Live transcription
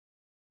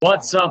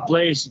What's up,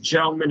 ladies and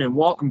gentlemen, and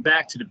welcome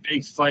back to the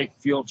Big Fight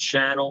Field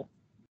channel,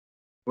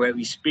 where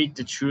we speak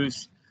the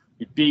truth,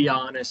 we be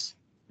honest,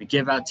 we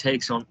give our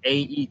takes on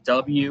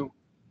AEW.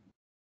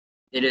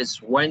 It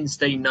is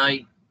Wednesday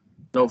night,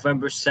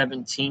 November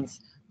 17th,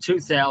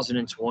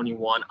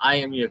 2021. I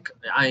am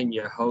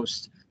your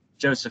host,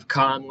 Joseph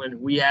Conlon.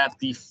 We have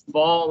the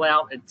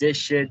Fallout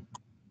edition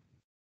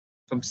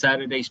from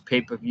Saturday's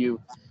pay-per-view,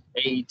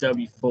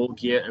 AEW Full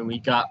Gear, and we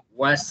got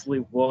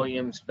Wesley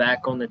Williams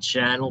back on the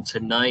channel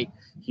tonight.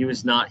 He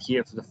was not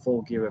here for the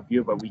Full Gear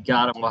review, but we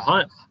got him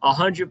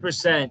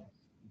 100%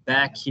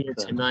 back here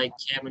tonight.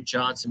 Cameron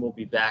Johnson will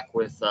be back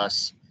with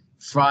us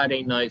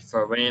Friday night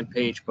for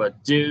Rampage.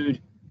 But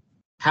dude,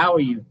 how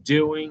are you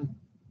doing?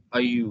 Are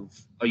you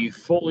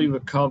fully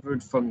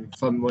recovered from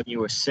when you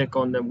were sick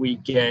on the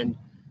weekend?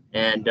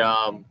 And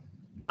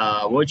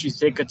what'd you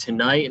think of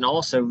tonight? And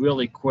also,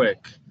 really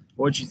quick,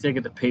 what'd you think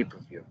of the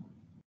pay-per-view?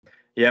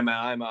 Yeah, man,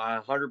 I'm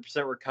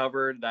 100%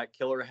 recovered. That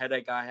killer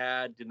headache I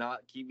had did not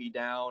keep me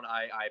down.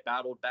 I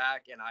battled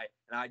back and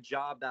I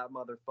jobbed that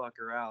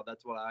motherfucker out.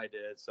 That's what I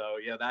did. So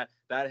yeah,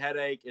 that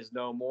headache is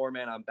no more,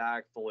 man. I'm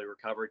back, fully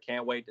recovered.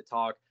 Can't wait to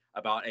talk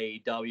about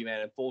AEW, man,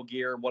 and Full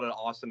Gear. What an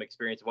awesome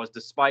experience it was.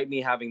 Despite me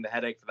having the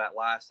headache for that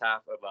last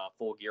half of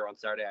Full Gear on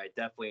Saturday, I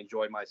definitely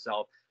enjoyed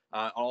myself.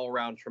 All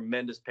around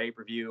tremendous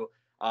pay-per-view.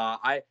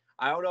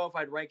 I don't know if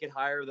I'd rank it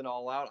higher than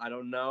All Out. I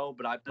don't know,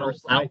 but I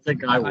don't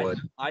think I would.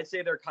 I'd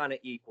say they're kind of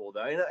equal,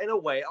 though. In a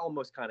way,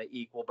 almost kind of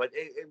equal. But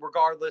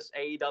regardless,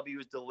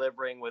 AEW is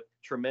delivering with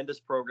tremendous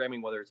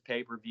programming, whether it's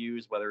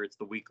pay-per-views, whether it's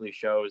the weekly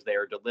shows. They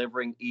are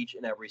delivering each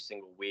and every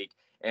single week.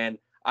 And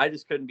I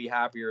just couldn't be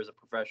happier as a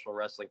professional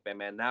wrestling fan,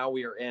 man. Now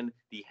we are in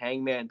the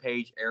Hangman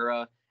Page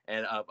era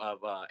and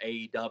of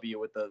AEW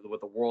with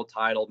the world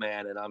title,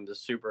 man, and I'm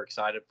just super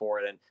excited for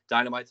it. And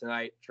Dynamite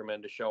tonight,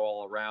 tremendous show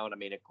all around. I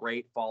mean, a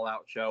great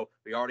Fallout show.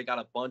 We already got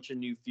a bunch of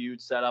new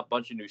feuds set up,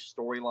 bunch of new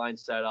storylines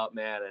set up,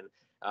 man, and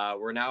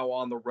we're now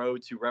on the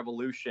road to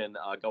Revolution,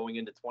 going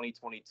into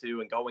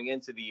 2022 and going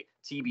into the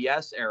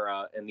TBS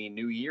era in the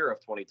new year of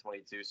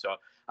 2022. So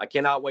I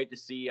cannot wait to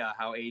see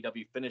how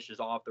AEW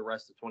finishes off the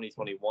rest of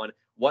 2021,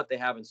 what they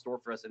have in store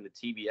for us in the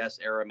TBS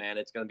era, man.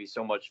 It's going to be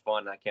so much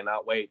fun. I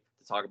cannot wait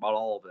to talk about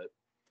all of it.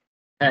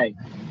 Hey,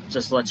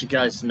 just to let you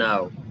guys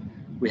know,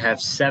 we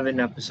have 7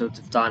 episodes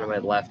of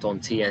Dynamite left on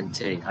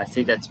TNT. I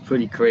think that's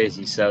pretty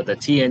crazy. So the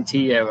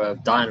TNT era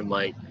of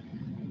Dynamite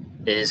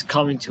is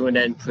coming to an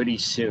end pretty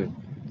soon.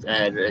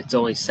 And it's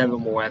only 7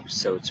 more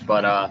episodes.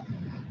 But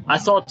I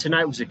thought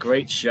tonight was a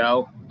great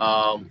show.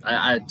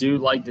 I do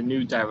like the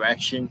new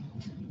direction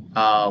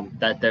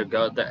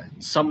that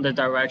some of the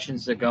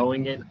directions they're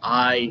going in.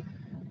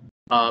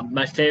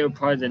 My favorite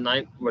part of the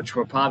night, which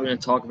we're probably going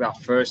to talk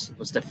about first,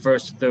 was the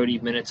first 30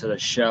 minutes of the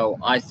show.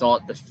 I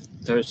thought the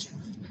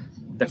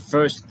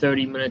first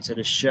 30 minutes of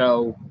the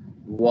show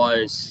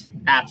was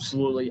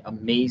absolutely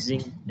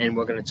amazing, and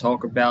we're going to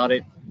talk about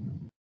it.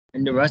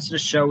 And the rest of the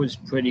show is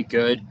pretty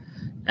good.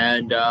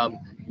 And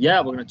yeah,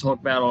 we're going to talk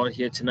about all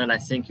here tonight. I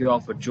thank you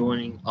all for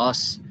joining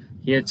us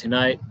here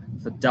tonight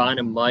for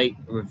Dynamite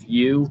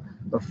review.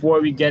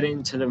 Before we get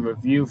into the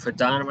review for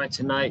Dynamite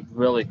tonight,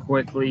 really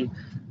quickly,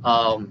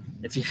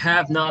 if you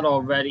have not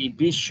already,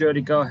 be sure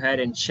to go ahead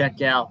and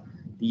check out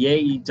the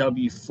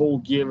AEW Full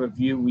Gear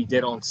review we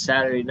did on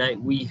Saturday night.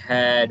 We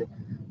had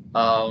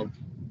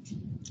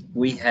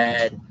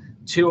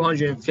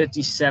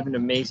 257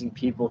 amazing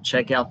people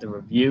check out the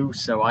review,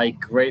 so I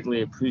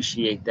greatly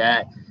appreciate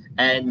that.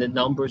 And the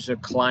numbers are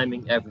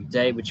climbing every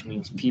day, which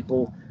means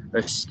people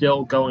are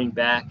still going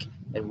back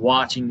and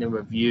watching the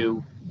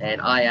review,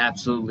 and I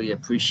absolutely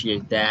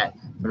appreciate that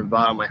from the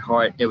bottom of my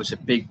heart. It was a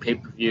big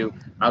pay-per-view.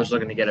 I was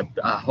looking to get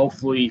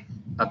hopefully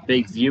a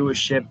big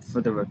viewership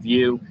for the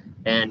review,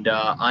 and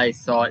I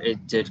thought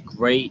it did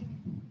great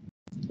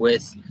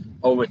with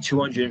over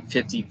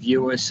 250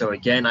 viewers. So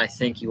again, I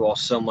thank you all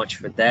so much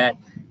for that.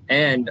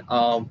 And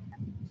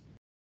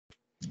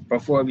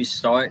before we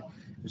start,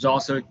 it was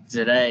also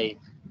today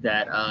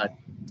that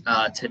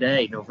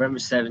today, November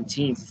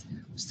 17th,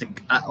 was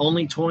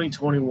only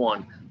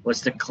 2021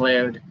 was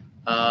declared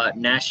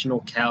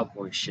National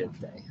Cowboy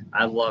Shit Day.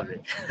 I love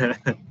it.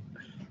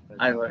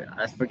 I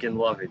freaking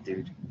love it,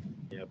 dude.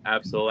 Yeah,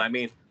 absolutely. I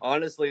mean,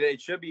 honestly,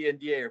 it should be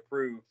NDA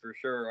approved for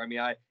sure. I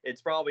mean,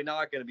 it's probably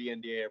not going to be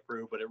NDA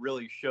approved, but it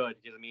really should,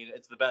 because I mean,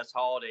 it's the best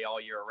holiday all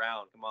year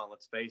around. Come on,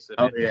 let's face it.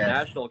 Oh, yeah.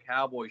 National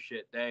Cowboy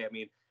Shit Day. I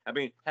mean,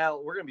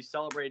 hell, we're going to be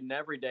celebrating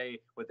every day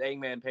with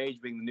Hangman Page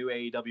being the new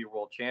AEW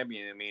World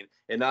Champion. I mean,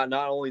 and not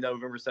only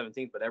November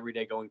 17th, but every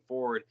day going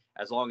forward,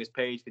 as long as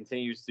Page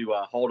continues to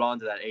hold on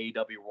to that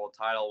AEW World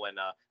title. And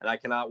I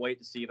cannot wait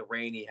to see the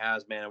reign he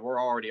has, man. And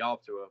we're already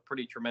off to a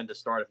pretty tremendous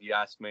start, if you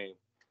ask me.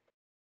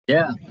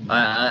 Yeah,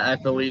 I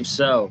believe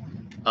so.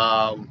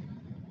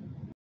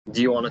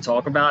 Do you want to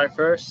talk about it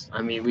first?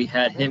 I mean, we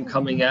had him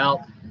coming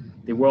out,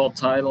 the world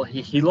title.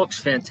 He looks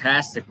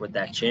fantastic with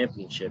that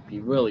championship. He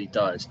really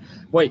does.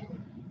 Wait,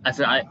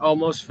 I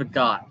almost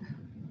forgot.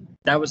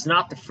 That was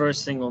not the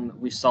first thing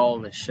we saw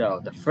on the show.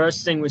 The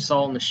first thing we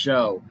saw on the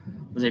show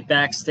was a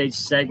backstage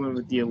segment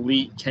with the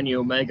Elite. Kenny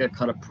Omega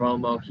cut a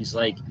promo. He's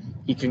like,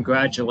 he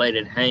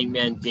congratulated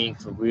Hangman being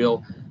for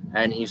real,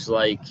 and he's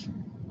like,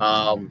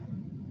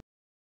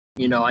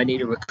 you know, I need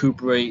to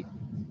recuperate.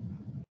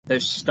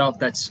 There's stuff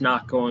that's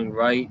not going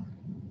right.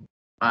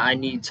 I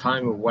need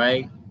time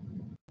away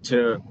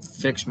to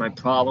fix my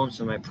problems,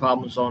 and my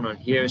problems aren't on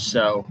here.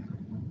 So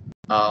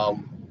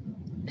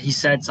he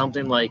said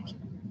something like,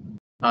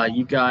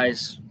 you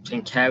guys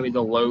can carry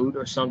the load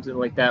or something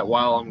like that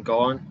while I'm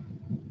gone.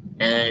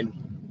 And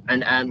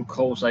Adam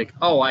Cole's like,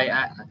 oh,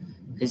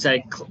 he's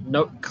like,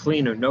 no,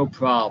 cleaner, no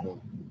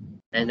problem.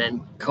 And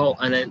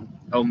then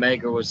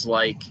Omega was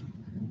like,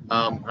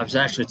 I was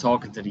actually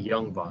talking to the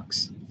Young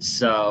Bucks.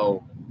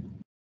 So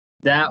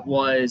that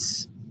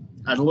was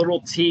a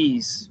little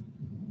tease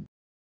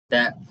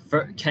that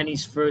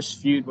Kenny's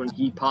first feud, when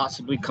he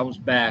possibly comes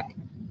back,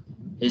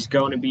 is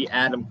going to be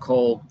Adam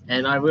Cole.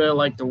 And I really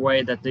like the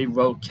way that they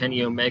wrote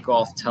Kenny Omega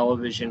off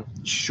television.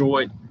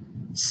 Short,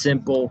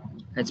 simple.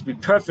 And to be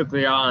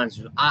perfectly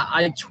honest,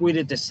 I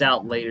tweeted this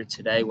out later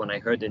today when I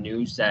heard the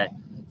news that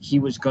he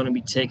was going to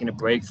be taking a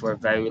break for a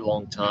very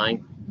long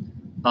time.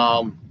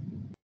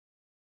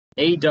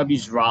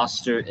 AEW's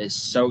roster is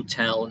so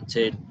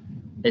talented.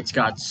 It's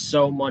got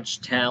so much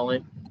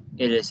talent.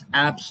 It is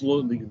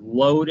absolutely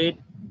loaded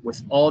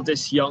with all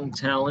this young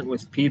talent,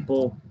 with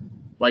people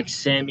like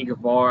Sammy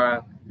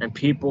Guevara and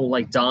people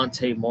like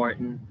Dante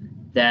Martin,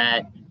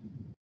 that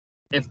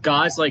if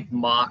guys like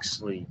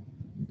Moxley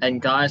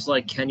and guys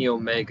like Kenny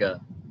Omega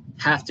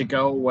have to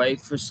go away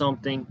for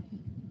something,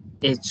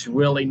 it's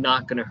really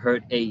not going to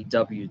hurt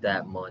AEW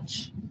that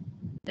much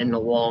in the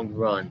long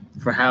run,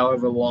 for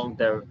however long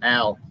they're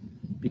out,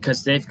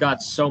 because they've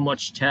got so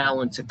much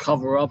talent to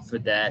cover up for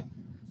that.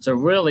 So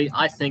really,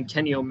 I think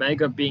Kenny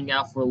Omega being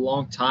out for a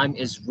long time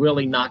is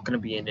really not going to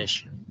be an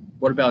issue.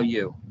 What about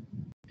you?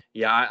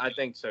 Yeah, I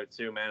think so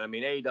too, man. I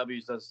mean,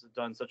 AEW's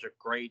done such a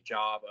great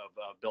job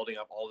of building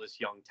up all this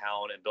young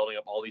talent and building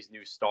up all these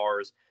new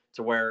stars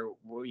to where,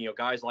 you know,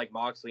 guys like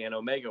Moxley and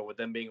Omega, with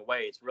them being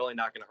away, it's really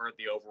not going to hurt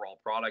the overall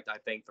product. I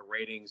think the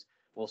ratings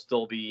will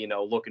still be, you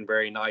know, looking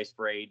very nice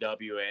for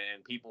AEW,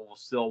 and people will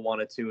still want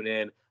to tune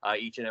in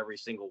each and every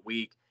single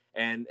week.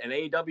 And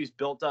AEW's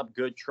built up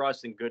good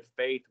trust and good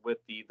faith with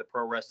the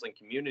pro wrestling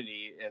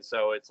community. And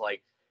so it's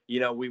like, you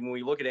know, when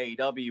we look at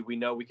AEW, we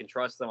know we can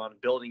trust them on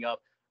building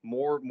up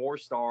more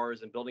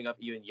stars and building up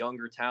even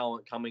younger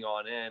talent coming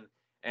on in.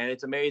 And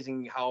it's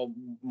amazing how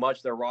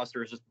much their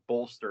roster is just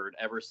bolstered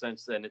ever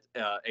since then. It's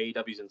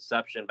AEW's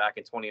inception back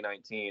in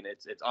 2019.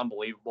 It's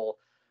unbelievable.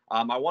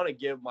 I want to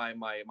give my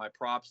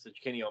props to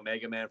Kenny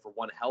Omega, man, for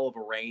one hell of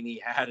a reign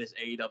he had as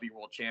AEW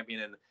World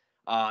Champion.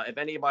 And if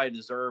anybody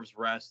deserves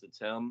rest, it's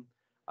him.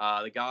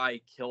 The guy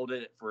killed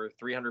it for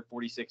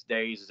 346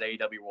 days as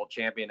AEW World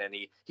Champion, and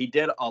he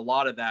did a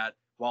lot of that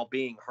while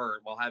being hurt,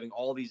 while having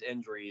all these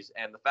injuries.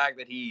 And the fact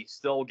that he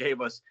still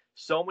gave us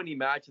so many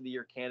Match of the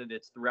Year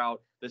candidates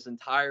throughout this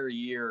entire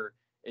year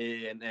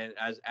and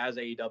as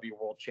AEW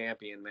World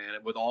Champion, man,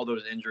 with all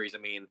those injuries, I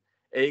mean,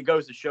 it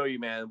goes to show you,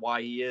 man,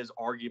 why he is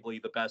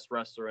arguably the best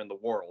wrestler in the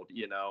world.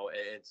 You know,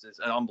 it's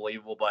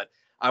unbelievable. But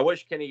I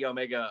wish Kenny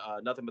Omega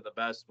nothing but the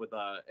best with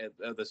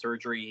the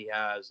surgery he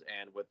has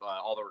and with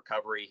all the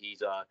recovery he's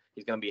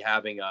going to be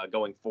having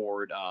going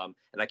forward.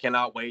 And I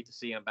cannot wait to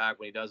see him back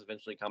when he does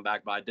eventually come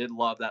back. But I did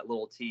love that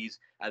little tease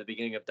at the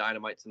beginning of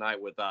Dynamite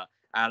tonight with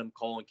Adam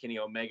Cole and Kenny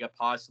Omega.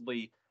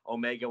 Possibly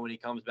Omega, when he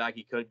comes back,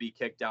 he could be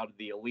kicked out of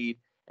the Elite.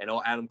 And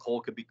Adam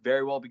Cole could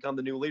very well become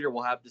the new leader.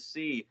 We'll have to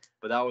see.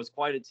 But that was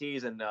quite a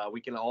tease, and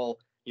we can all,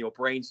 you know,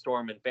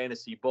 brainstorm and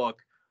fantasy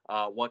book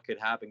what could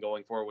happen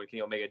going forward when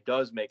Kenny Omega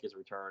does make his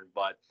return.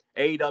 But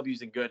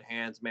AEW's in good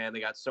hands, man.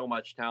 They got so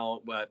much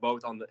talent,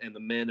 both in the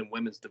men and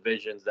women's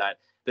divisions, that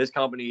this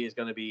company is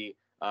going to be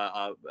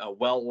a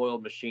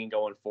well-oiled machine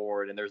going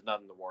forward, and there's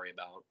nothing to worry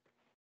about.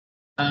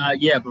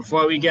 Yeah,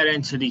 before we get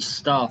into the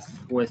stuff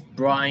with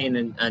Brian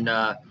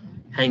and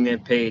Hangman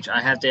Page, I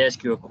have to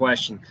ask you a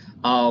question.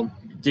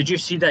 Did you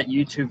see that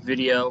YouTube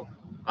video?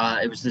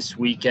 It was this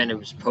weekend. It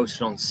was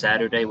posted on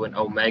Saturday when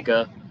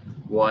Omega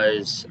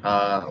was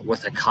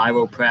with a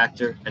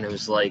chiropractor, and it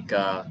was like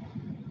I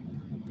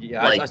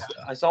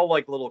saw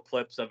like little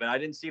clips of it. I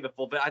didn't see the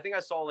full video. I think I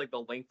saw like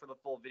the link for the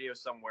full video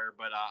somewhere,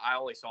 but I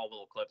only saw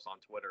little clips on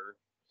Twitter.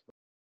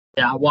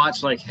 Yeah, I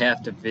watched like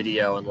half the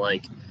video, and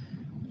like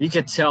you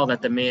could tell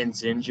that the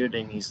man's injured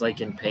and he's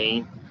like in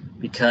pain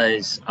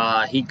because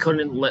he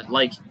couldn't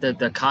like the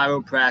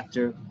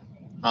chiropractor.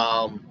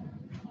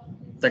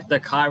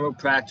 The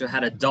chiropractor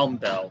had a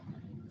dumbbell,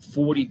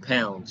 40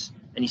 pounds,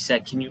 and he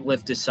said, "Can you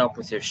lift this up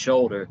with your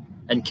shoulder?"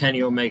 And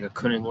Kenny Omega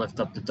couldn't lift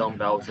up the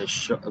dumbbell with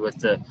his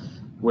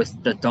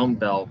with the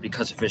dumbbell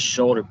because of his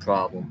shoulder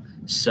problem.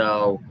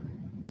 So,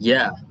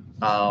 yeah,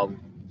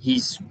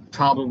 he's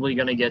probably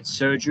gonna get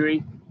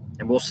surgery,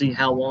 and we'll see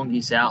how long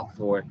he's out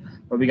for.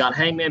 But we got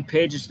Hangman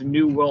Page as the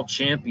new world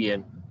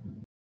champion,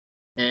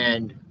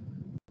 and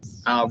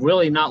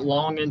really not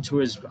long into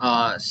his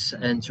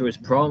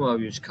promo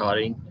he was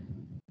cutting.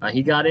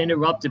 He got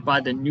interrupted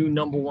by the new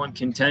number one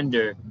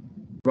contender,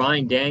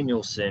 Bryan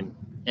Danielson,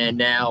 And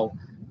now,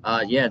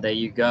 yeah, there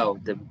you go.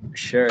 The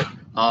shirt.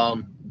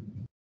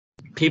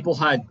 People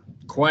had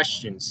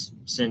questions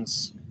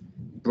since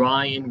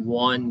Bryan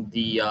won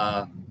the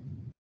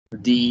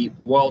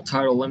world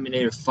title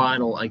eliminator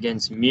final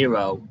against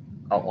Miro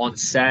on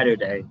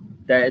Saturday,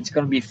 that it's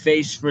going to be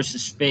face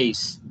versus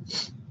face,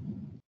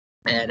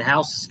 and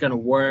how's this going to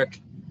work?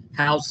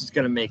 How's this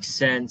going to make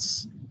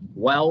sense?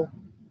 Well,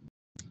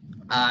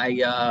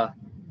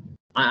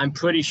 I'm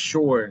pretty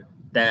sure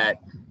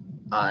that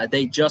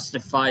they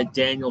justified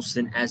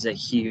Danielson as a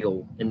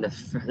heel in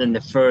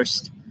the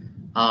first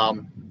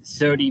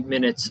 30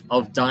 minutes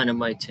of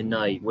Dynamite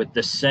tonight, with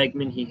the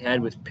segment he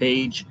had with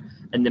Paige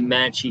and the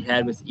match he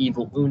had with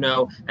Evil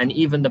Uno, and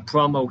even the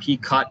promo he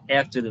cut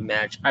after the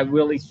match. I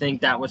really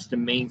think that was the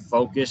main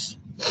focus,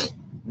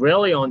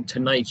 really, on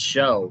tonight's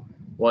show,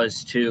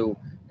 was to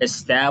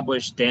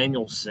establish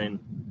Danielson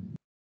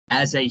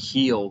as a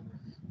heel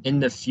in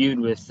the feud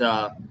with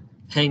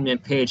Hangman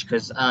Page,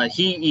 because I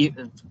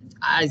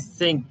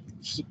think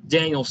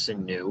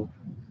Danielson knew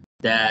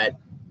that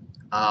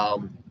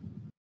um,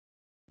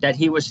 that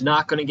he was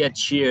not going to get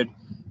cheered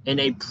in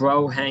a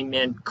pro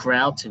Hangman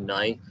crowd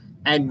tonight,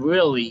 and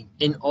really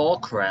in all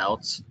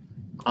crowds.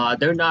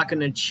 They're not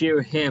going to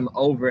cheer him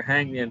over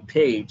Hangman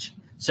Page,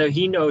 so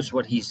he knows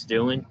what he's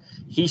doing.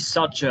 He's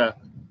such a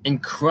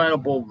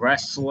incredible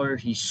wrestler.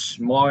 He's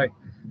smart.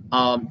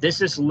 This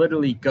is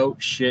literally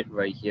goat shit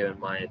right here, in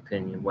my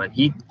opinion. When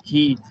he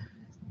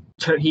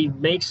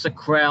makes the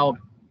crowd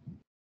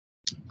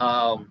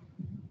um,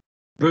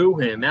 boo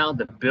him out of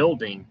the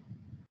building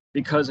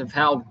because of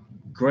how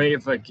great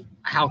of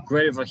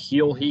a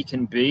heel he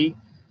can be,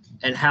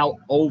 and how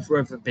over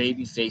of a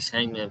babyface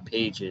Hangman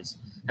Page is.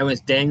 And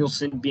with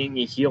Danielson being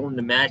a heel in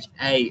the match,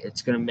 A,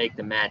 it's going to make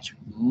the match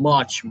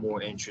much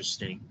more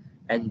interesting,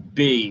 and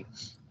B,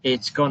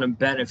 it's going to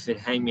benefit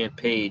Hangman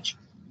Page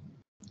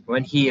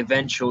when he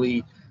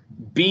eventually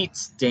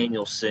beats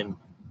Danielson,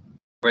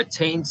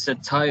 retains the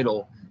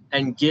title,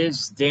 and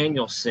gives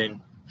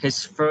Danielson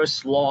his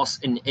first loss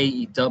in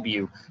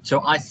AEW.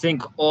 So I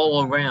think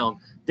all around,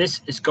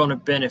 this is going to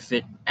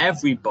benefit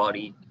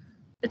everybody.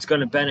 It's going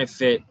to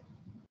benefit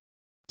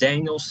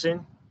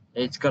Danielson.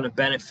 It's going to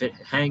benefit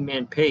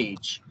Hangman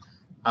Page,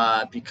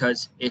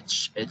 because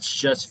it's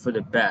just for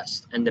the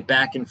best. And the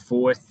back and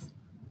forth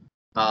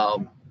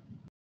um,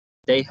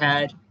 they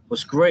had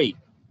was great.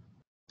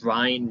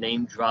 Bryan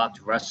name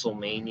dropped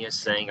WrestleMania,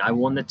 saying, I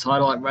won the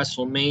title at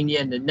WrestleMania,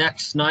 and the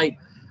next night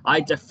I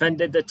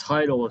defended the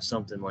title or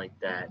something like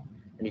that.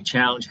 And he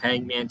challenged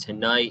Hangman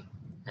tonight,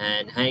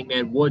 and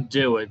Hangman would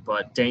do it,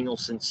 but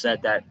Danielson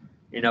said that,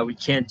 we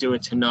can't do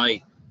it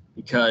tonight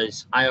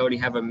because I already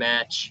have a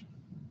match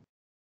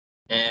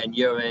and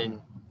you're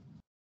in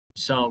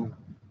some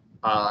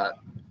uh,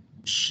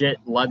 shit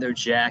leather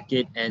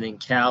jacket and in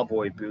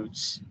cowboy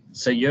boots,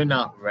 so you're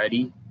not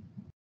ready.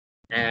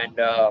 And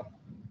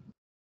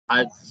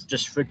I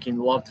just freaking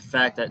love the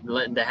fact that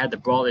they had the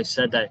brawl. They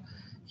said that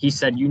he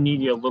said you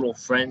need your little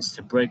friends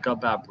to break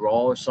up our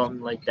brawl or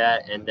something like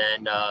that. And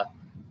then,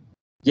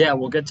 yeah,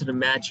 we'll get to the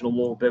match in a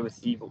little bit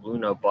with Evil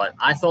Uno. But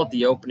I thought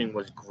the opening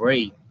was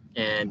great,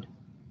 and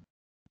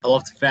I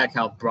love the fact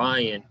how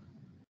Bryan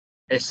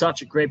is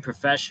such a great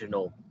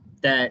professional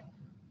that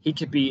he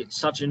could be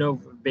such an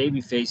over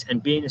babyface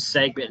and be in a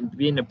segment and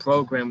be in a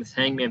program with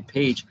Hangman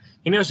Page.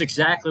 He knows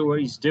exactly what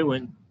he's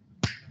doing,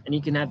 and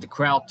he can have the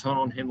crowd turn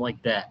on him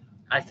like that.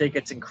 I think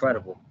it's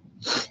incredible.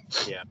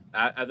 Yeah,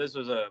 this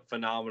was a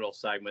phenomenal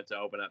segment to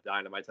open up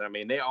Dynamite. I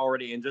mean, they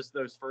already, in just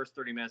those first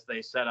 30 minutes,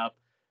 they set up,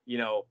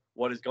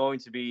 what is going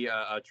to be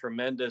a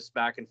tremendous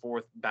back and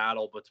forth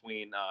battle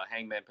between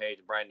Hangman Page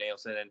and Bryan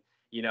Danielson. And,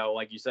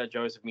 like you said,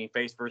 Joseph, I mean,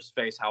 face versus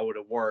face, how would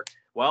it work?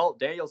 Well,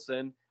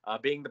 Danielson,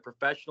 being the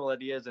professional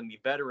that he is and the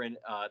veteran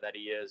that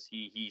he is,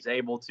 he's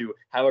able to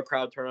have a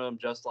crowd turn on him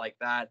just like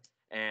that.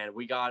 And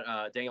we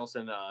got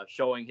Danielson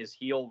showing his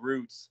heel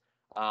roots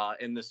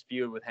in this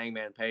feud with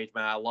Hangman Page.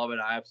 Man, I love it.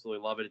 I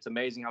absolutely love it. It's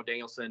amazing how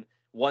Danielson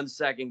 1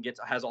 second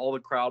has all the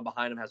crowd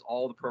behind him, has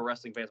all the pro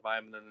wrestling fans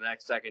behind him, and then the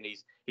next second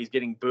he's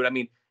getting booed. I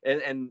mean,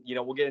 and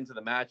we'll get into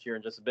the match here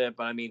in just a bit,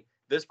 but I mean,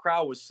 this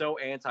crowd was so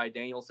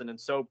anti-Danielson and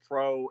so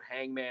pro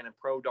Hangman and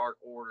pro Dark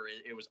Order.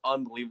 It was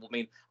unbelievable. I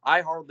mean,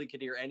 I hardly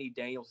could hear any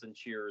Danielson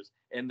cheers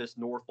in this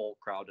Norfolk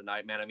crowd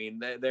tonight, man. I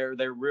mean,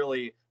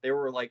 they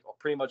were like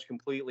pretty much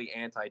completely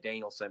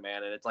anti-Danielson,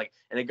 man. And it's like,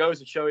 and it goes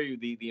to show you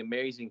the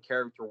amazing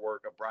character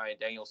work of Bryan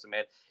Danielson,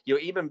 man.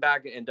 Even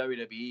back in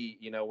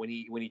WWE, when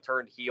he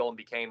turned heel and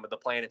became the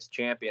planet's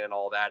champion and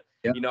all that,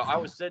 Yep. I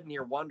was sitting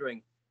here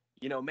wondering,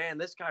 man,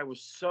 this guy was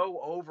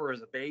so over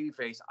as a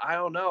babyface. I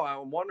don't know.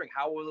 I'm wondering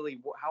how will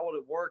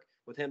it work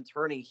with him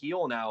turning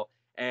heel now?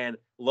 And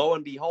lo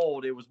and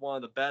behold, it was one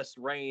of the best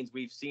reigns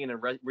we've seen in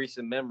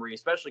recent memory,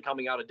 especially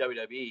coming out of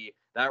WWE.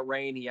 That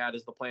reign he had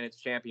as the planet's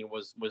champion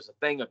was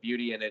a thing of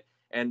beauty in it.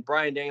 And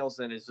Bryan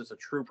Danielson is just a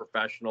true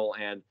professional,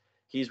 and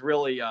he's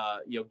really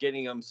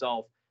getting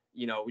himself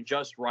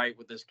just right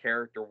with this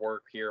character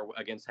work here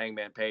against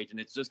Hangman Page. And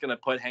it's just going to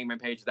put Hangman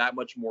Page that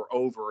much more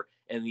over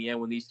in the end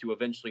when these two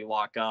eventually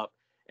lock up.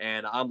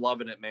 and I'm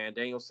loving it, man.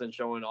 Danielson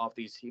showing off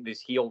these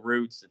heel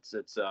roots.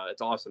 It's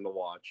awesome to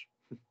watch.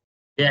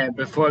 Yeah,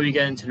 before we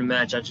get into the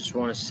match, I just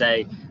want to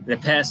say the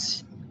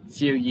past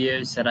few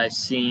years that I've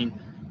seen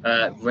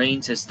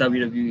Reigns as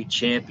WWE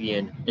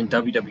champion in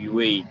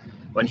WWE,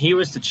 when he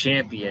was the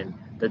champion,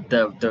 the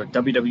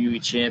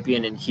WWE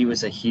champion, and he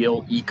was a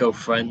heel,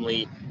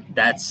 eco-friendly,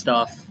 that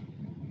stuff,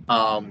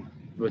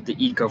 with the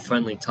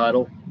eco-friendly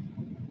title,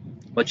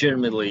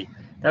 legitimately,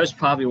 that was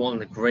probably one of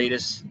the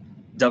greatest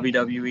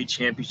WWE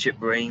championship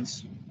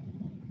reigns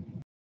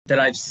that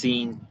I've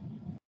seen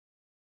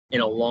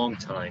in a long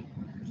time.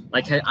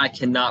 Like, I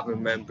cannot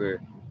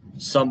remember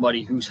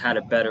somebody who's had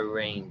a better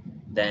reign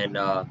than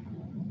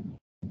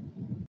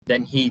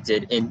he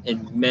did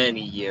in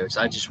many years.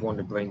 I just wanted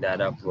to bring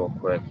that up real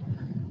quick.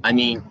 I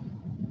mean,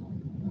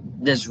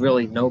 there's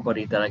really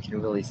nobody that I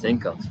can really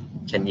think of.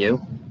 Can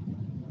you?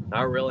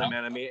 Not really,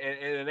 man. I mean,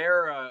 in an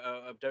era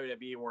of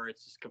WWE where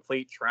it's just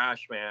complete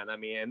trash, man. I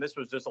mean, and this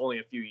was just only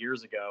a few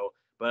years ago,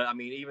 but I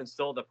mean, even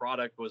still, the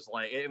product was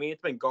like, I mean,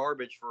 it's been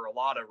garbage for a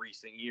lot of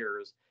recent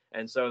years.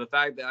 And so the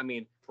fact that, I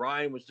mean,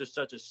 Bryan was just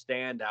such a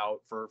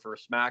standout for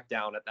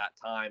SmackDown at that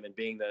time and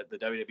being the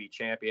WWE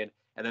champion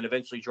and then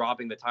eventually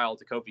dropping the title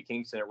to Kofi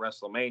Kingston at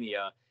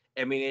WrestleMania.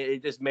 I mean,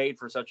 it just made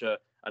for such an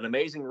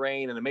amazing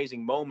reign, an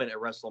amazing moment at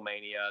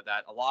WrestleMania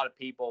that a lot of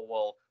people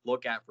will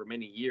look at for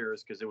many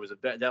years because it was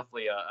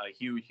definitely a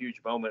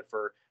huge moment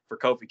for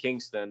Kofi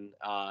Kingston.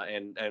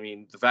 And I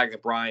mean, the fact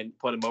that Bryan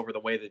put him over the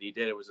way that he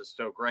did, it was just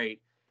so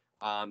great.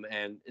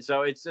 And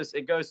so it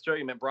goes to show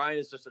you, man, Bryan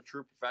is just a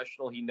true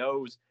professional. He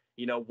knows,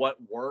 what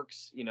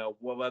works,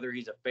 whether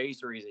he's a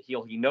face or he's a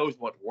heel, he knows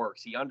what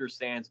works. He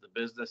understands the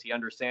business. He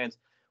understands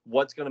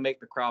what's going to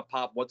make the crowd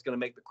pop, what's going to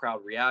make the crowd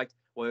react,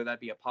 whether that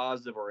be a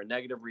positive or a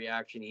negative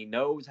reaction. He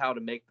knows how to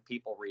make the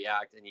people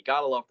react, and you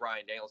got to love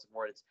Bryan Danielson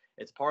for it.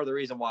 It's part of the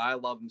reason why I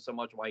love him so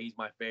much, why he's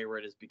my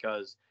favorite, is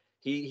because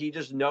he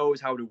just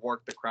knows how to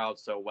work the crowd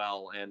so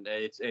well, and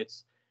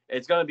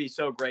it's going to be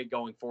so great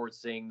going forward,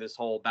 seeing this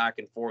whole back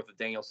and forth of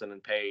Danielson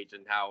and Page,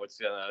 and how it's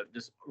going to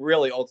just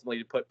really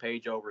ultimately put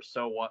Page over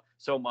so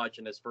much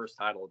in his first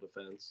title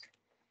defense.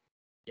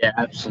 Yeah,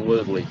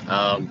 absolutely.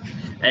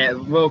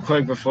 And real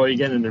quick before you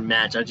get into the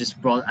match, I just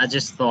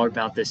thought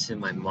about this in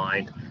my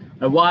mind.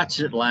 I watched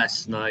it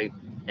last night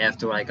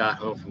after I got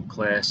home from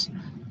class.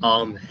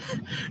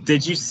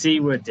 Did you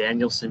see where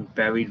Danielson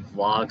buried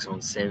vlogs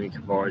on Sammy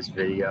Guevara's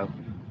video?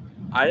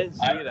 I didn't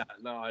see that.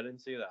 No, I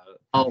didn't see that.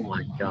 Oh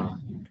my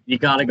god, you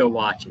gotta go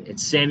watch it.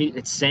 It's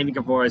Sammy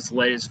Guevara's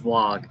latest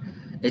vlog.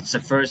 It's the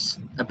first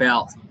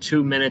about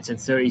 2 minutes and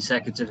 30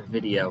 seconds of the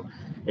video.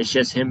 It's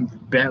just him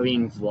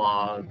burying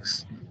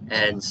vlogs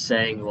and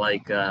saying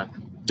like,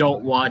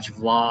 "Don't watch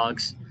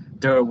vlogs;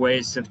 they're a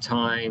waste of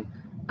time.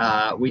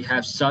 We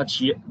have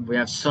such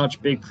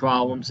big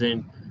problems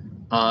in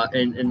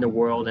the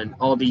world, and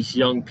all these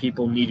young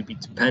people need to be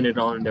depended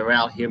on. And they're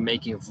out here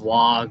making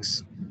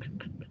vlogs."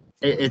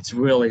 It's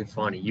really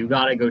funny. You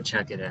gotta go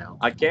check it out.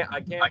 I can't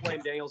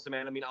blame Danielson,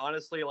 man. I mean,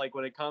 honestly, like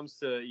when it comes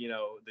to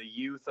the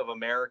youth of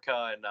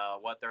America and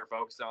what they're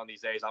focused on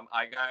these days,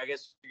 I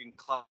guess you can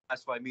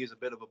classify me as a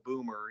bit of a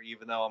boomer,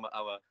 even though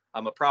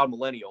I'm a proud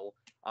millennial.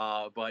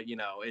 But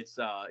it's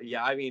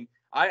yeah. I mean,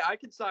 I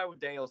could side with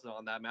Danielson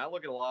on that, man. I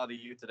look at a lot of the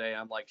youth today.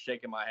 I'm like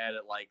shaking my head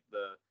at like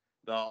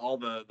all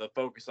the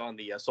focus on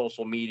the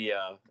social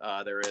media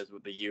there is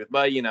with the youth.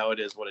 But it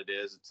is what it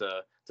is. It's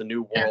a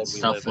new world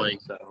we live in.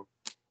 So.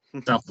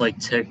 Stuff like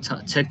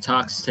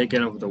TikTok's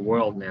taking over the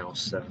world now.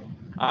 So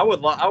I would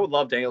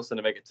love Danielson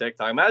to make a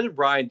TikTok. Imagine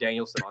Bryan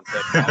Danielson on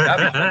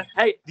TikTok.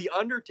 Hey, the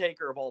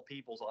Undertaker of all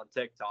people's on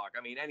TikTok.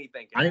 I mean,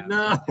 anything can happen.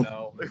 I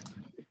know.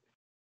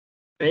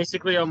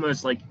 Basically,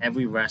 almost like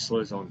every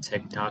wrestler's on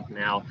TikTok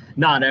now.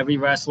 Not every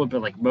wrestler,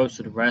 but like most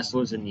of the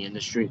wrestlers in the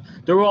industry,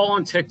 they're all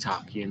on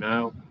TikTok.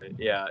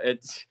 Yeah,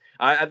 it's.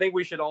 I think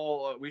we should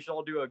all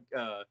do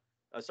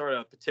a sort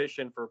of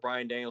petition for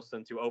Bryan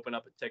Danielson to open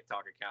up a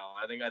TikTok account.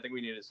 I think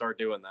we need to start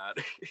doing that.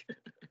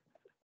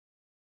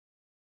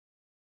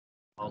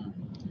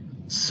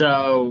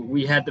 So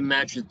we had the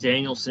match with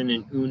Danielson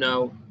and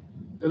Uno.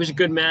 It was a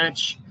good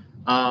match.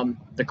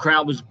 The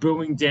crowd was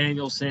booing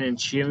Danielson and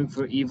cheering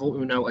for Evil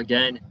Uno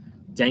again.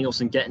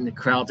 Danielson getting the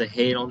crowd to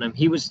hate on him.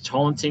 He was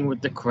taunting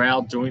with the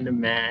crowd during the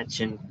match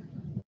and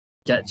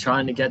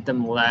trying to get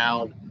them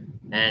loud.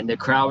 And the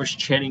crowd was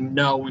chanting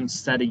no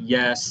instead of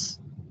yes.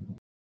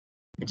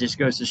 It just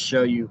goes to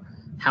show you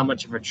how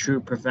much of a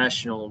true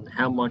professional and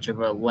how much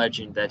of a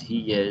legend that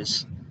he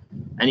is.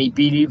 And he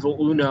beat Evil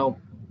Uno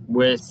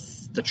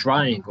with the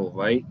triangle,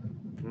 right?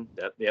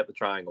 Yep, the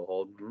triangle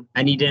hold. Mm-hmm.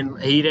 And he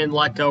didn't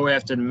let go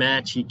after the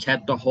match. He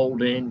kept the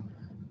hold in.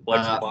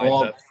 Flex the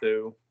biceps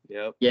too.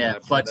 Yep. Yeah,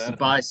 flex the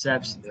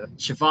biceps. Yep.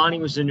 Shivani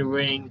was in the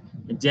ring,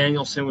 and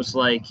Danielson was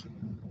like,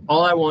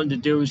 all I wanted to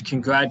do was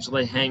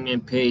congratulate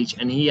Hangman Page,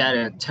 and he had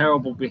a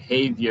terrible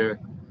behavior,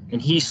 and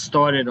he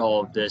started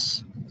all of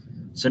this.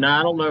 So now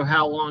I don't know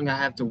how long I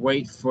have to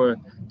wait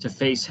to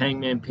face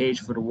Hangman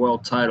Page for the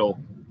world title.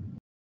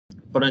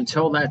 But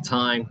until that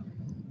time,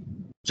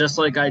 just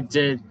like I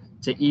did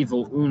to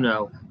Evil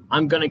Uno,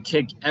 I'm going to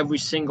kick every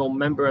single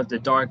member of the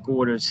Dark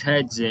Order's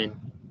heads in.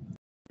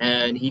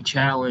 And he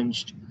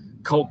challenged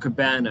Colt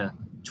Cabana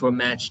to a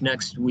match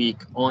next week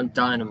on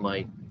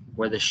Dynamite,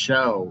 where the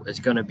show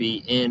is going to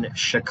be in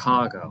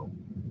Chicago.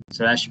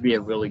 So that should be a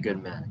really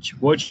good match.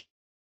 What do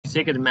you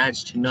think of the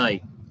match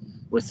tonight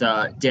with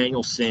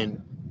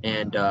Danielson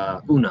and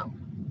Uno?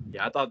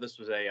 Yeah, I thought this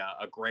was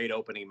a great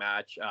opening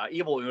match.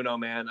 Evil Uno,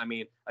 man. I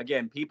mean,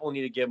 again, people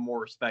need to give more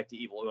respect to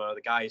Evil Uno.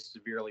 The guy is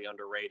severely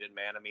underrated,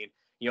 man. I mean,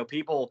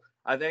 people.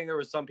 I think there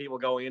was some people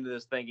going into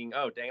this thinking,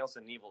 oh,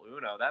 Danielson and Evil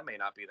Uno, that may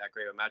not be that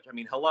great of a match. I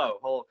mean,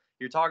 hello,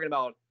 you're talking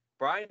about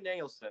Bryan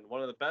Danielson,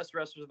 one of the best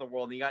wrestlers in the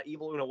world, and you got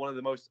Evil Uno, one of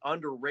the most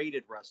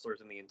underrated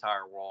wrestlers in the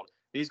entire world.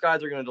 These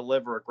guys are going to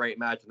deliver a great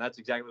match, and that's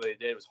exactly what they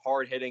did. It was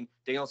hard hitting.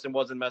 Danielson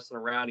wasn't messing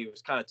around. He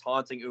was kind of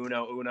taunting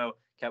Uno. Uno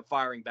kept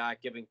firing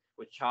back, giving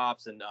with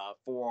chops and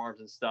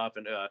forearms and stuff.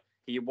 And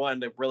he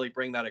wanted to really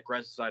bring that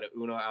aggressive side of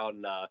Uno out.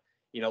 And,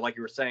 like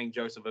you were saying,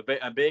 Joseph,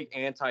 a big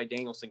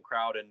anti-Danielson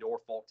crowd in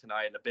Norfolk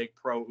tonight and a big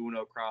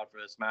pro-Uno crowd for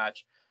this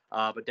match.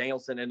 But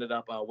Danielson ended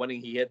up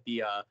winning. He hit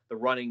the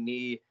running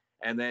knee.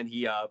 And then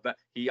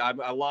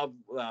I love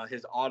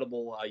his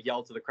audible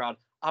yell to the crowd,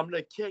 "I'm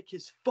going to kick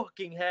his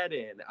fucking head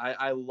in."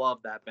 I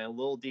love that, man. A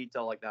little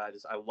detail like that.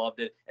 I loved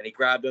it. And he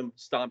grabbed him,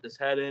 stomped his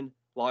head in,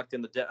 locked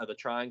in the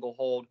triangle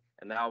hold.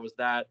 And that was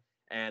that.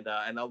 And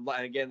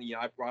again,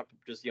 I brought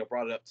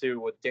it up too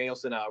with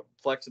Danielson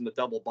flexing the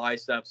double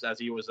biceps as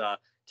he was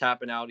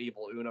tapping out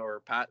Evil Uno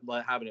or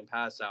having him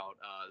pass out.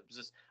 It was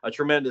just a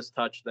tremendous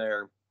touch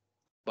there.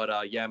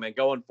 But yeah, man,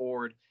 going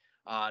forward,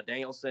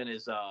 Danielson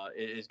is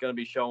going to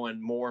be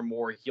showing more and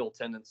more heel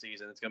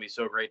tendencies, and it's going to be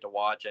so great to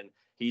watch. And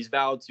he's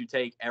vowed to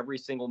take every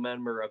single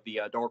member of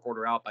the Dark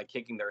Order out by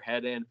kicking their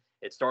head in.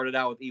 It started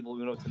out with Evil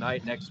Uno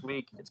tonight. Next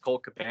week, it's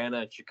Colt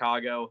Cabana in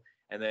Chicago.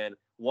 And then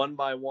one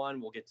by one,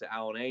 we'll get to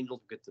Alan Angels,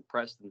 we'll get to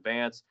Preston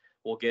Vance,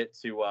 we'll get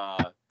to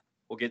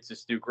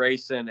Stu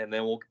Grayson, and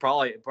then we'll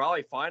probably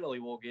finally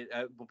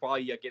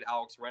get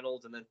Alex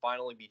Reynolds, and then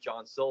finally be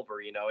John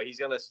Silver. He's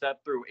gonna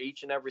step through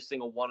each and every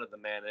single one of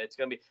them, man, and it's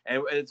gonna be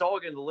and it's all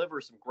gonna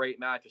deliver some great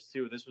matches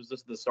too. This was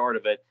just the start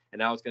of it, and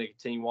now it's gonna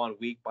continue on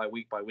week by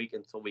week by week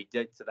until we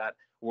get to that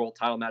world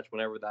title match,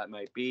 whenever that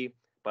might be.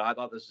 But I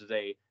thought this was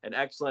an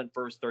excellent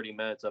first 30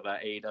 minutes of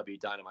AEW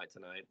Dynamite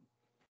tonight.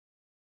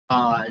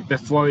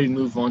 Before we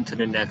move on to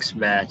the next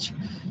match,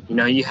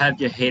 you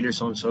have your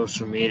haters on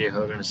social media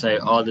who are going to say,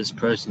 "Oh, this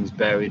person's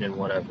buried," and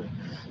whatever.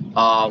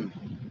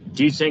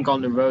 Do you think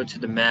on the road to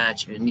the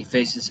match, and he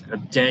faces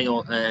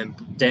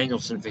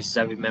Danielson faces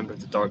every member of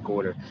the Dark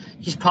Order,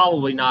 he's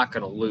probably not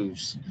going to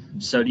lose?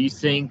 So do you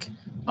think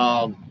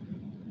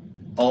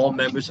all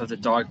members of the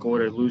Dark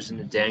Order losing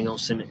to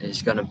Danielson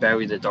is going to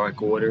bury the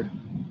Dark Order?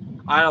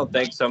 I don't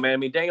think so, man. I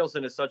mean,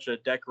 Danielson is such a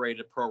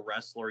decorated pro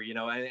wrestler,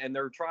 and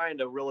they're trying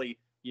to really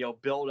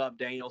build up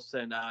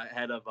Danielson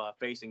ahead of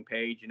facing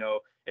Page.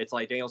 It's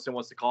like Danielson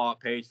wants to call out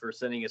Page for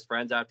sending his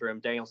friends after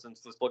him. Danielson's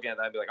just looking at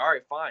that and be like, all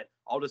right, fine.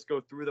 I'll just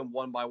go through them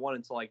one by one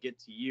until I get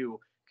to you,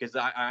 because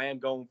I am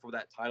going for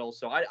that title.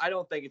 So I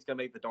don't think it's going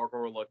to make the Dark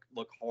Order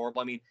look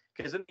horrible. I mean,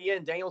 because in the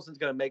end, Danielson's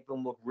going to make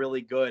them look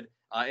really good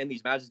in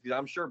these matches, because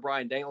I'm sure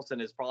Bryan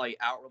Danielson has probably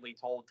outwardly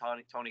told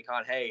Tony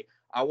Khan, hey,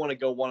 I want to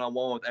go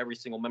one-on-one with every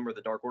single member of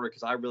the Dark Order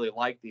because I really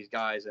like these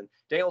guys. And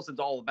Danielson's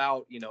all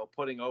about,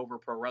 putting over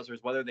pro wrestlers,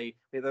 whether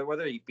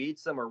he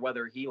beats them or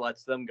whether he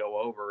lets them go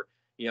over.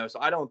 So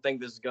I don't think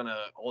this is going to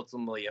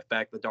ultimately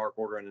affect the Dark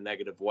Order in a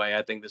negative way.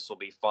 I think this will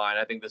be fine.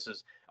 I think this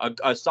is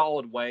a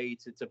solid way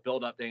to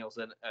build up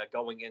Danielson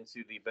going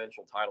into the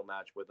eventual title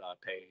match with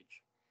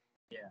Page.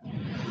 Yeah.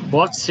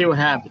 Well, let's see what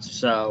happens.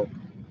 So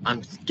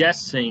I'm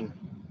guessing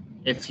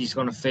if he's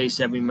going to face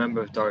every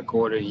member of Dark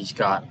Order, he's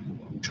got,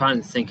 I'm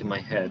trying to think in my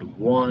head,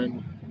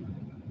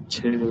 1,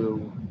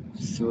 2,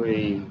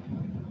 3,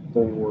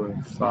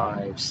 4,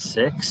 5,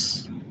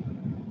 6.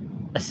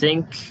 I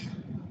think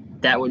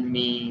that would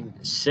mean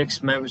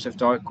 6 members of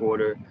Dark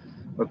Order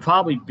would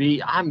probably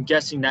be, I'm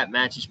guessing that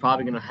match is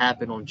probably going to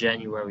happen on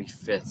January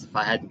 5th, if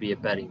I had to be a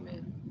betting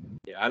man.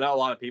 Yeah, I know a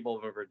lot of people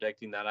have been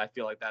predicting that. I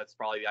feel like that's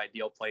probably the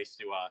ideal place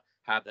to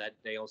have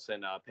that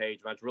Danielson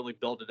Page match, really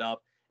build it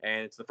up.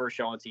 And it's the first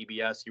show on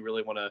TBS. You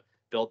really want to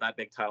build that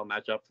big title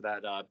match up for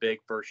that big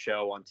first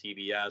show on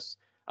TBS.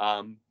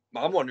 I'm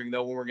wondering,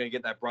 though, when we're going to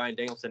get that Bryan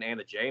Danielson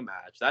Anna Jay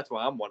match. That's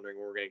why I'm wondering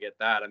when we're going to get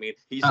that. I mean,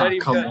 he said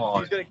he's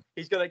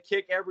going to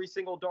kick every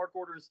single Dark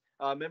Order's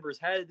member's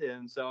head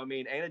in. So, I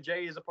mean, Anna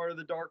Jay is a part of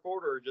the Dark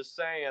Order. Just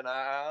saying,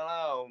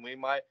 I don't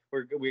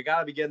know. We got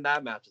to be getting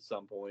that match at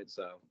some point.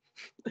 So,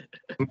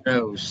 who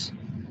knows?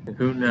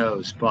 Who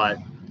knows? But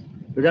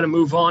we're going to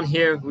move on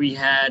here. We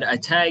had a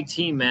tag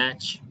team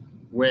match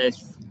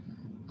with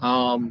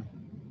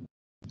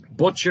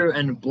Butcher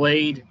and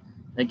Blade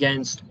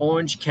against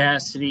Orange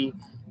Cassidy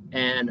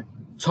and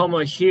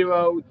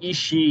Tomohiro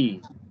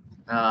Ishii.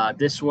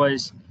 This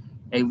was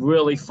a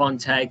really fun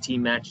tag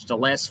team match. The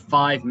last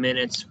 5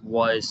 minutes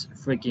was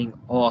freaking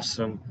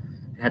awesome.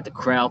 It had the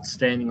crowd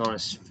standing on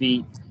his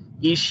feet.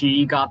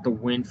 Ishii got the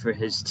win for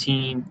his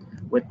team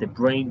with the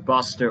brain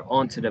buster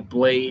onto the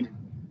Blade.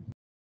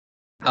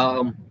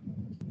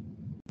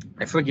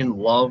 I freaking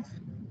love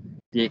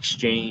the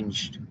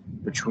exchange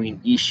between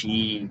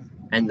Ishii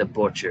and the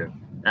Butcher.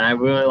 And I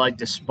really like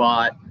the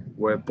spot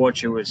where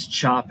Butcher was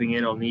chopping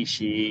in on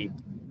Ishii.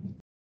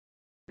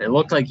 It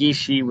looked like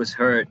Ishii was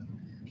hurt,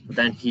 but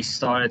then he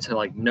started to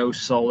like no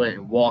soul it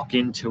and walk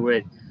into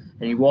it.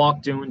 And he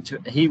walked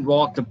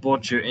the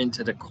Butcher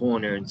into the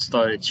corner and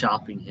started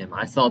chopping him.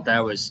 I thought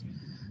that was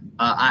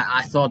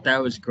I thought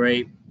that was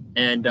great,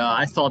 and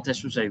I thought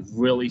this was a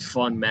really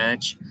fun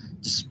match,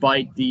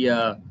 despite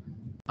despite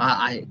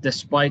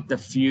the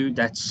feud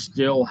that's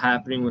still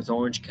happening with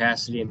Orange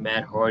Cassidy and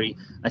Matt Hardy.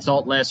 I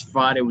thought last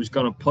Friday was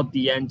going to put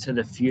the end to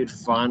the feud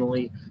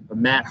finally, but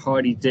Matt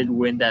Hardy did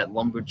win that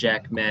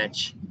lumberjack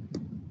match.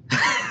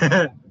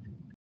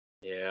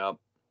 Yeah,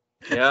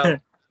 yeah,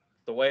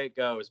 the way it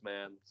goes,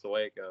 man. It's the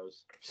way it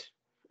goes.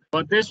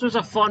 But this was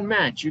a fun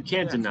match. You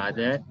can't deny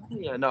that.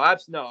 Yeah, no,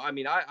 no. I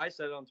mean, I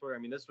said it on Twitter. I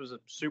mean, this was a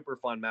super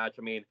fun match.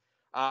 I mean,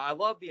 I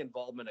love the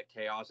involvement of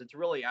Chaos. It's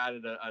really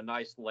added a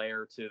nice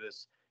layer to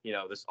this,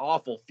 this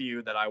awful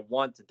feud that I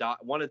wanted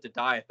to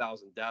die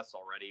 1,000 deaths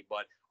already.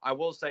 But I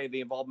will say the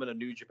involvement of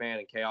New Japan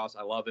and Chaos,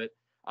 I love it.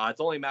 It's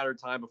only a matter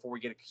of time before we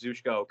get a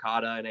Kazuchika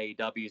Okada and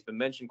AEW. He's been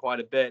mentioned quite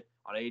a bit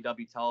on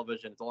AEW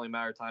television. It's only a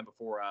matter of time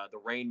before the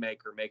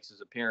Rainmaker makes his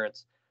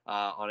appearance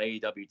on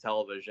AEW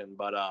television.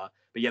 But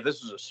yeah,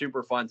 this was a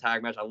super fun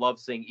tag match. I love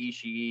seeing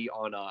Ishii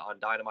on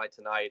Dynamite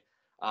tonight.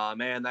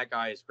 Man, that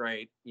guy is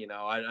great.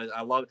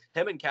 I love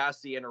him and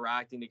Cassidy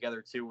interacting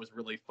together too. Was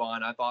really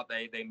fun. I thought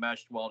they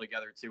meshed well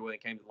together too when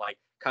it came to like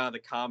kind of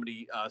the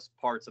comedy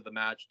parts of the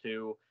match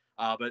too.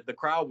 But the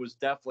crowd was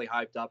definitely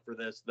hyped up for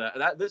this.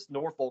 This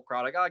Norfolk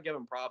crowd, I gotta give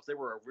them props. They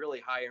were a really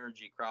high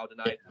energy crowd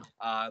tonight.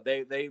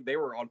 They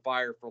were on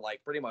fire for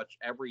like pretty much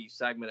every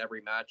segment,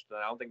 every match.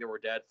 I don't think they were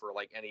dead for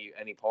like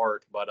any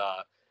part. But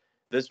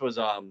this was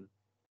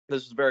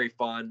very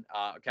fun.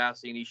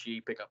 Cassidy and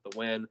Ishii pick up the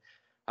win.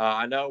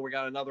 I know we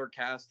got another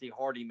Cassidy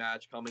Hardy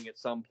match coming at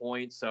some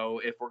point. So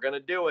if we're gonna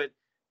do it,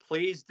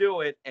 please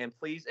do it and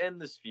please end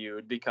this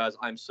feud because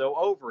I'm so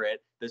over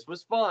it. This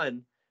was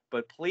fun.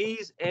 But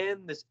please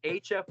end this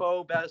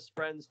HFO best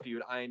friends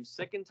feud. I am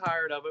sick and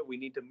tired of it. We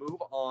need to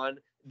move on.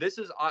 This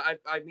is, I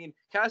mean,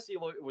 Cassidy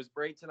was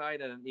great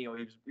tonight, and he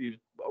was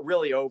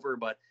really over.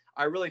 But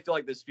I really feel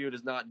like this feud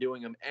is not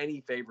doing him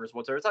any favors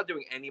whatsoever. It's not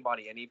doing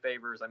anybody any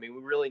favors. I mean,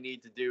 we really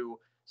need to do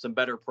some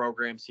better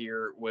programs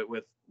here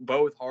with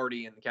both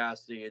Hardy and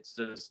Cassidy.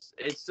 This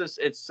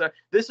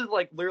is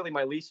like literally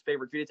my least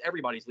favorite feud. It's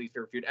everybody's least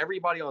favorite feud.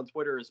 Everybody on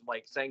Twitter is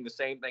like saying the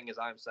same thing as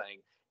I'm saying.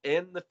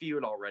 In the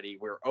feud already.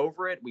 We're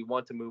over it. We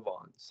want to move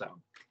on.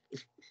 So,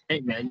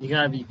 hey man, you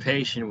gotta be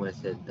patient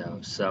with it though.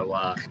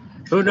 So,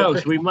 who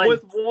knows? We might.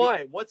 With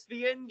what? What's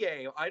the end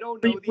game? I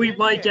don't know. We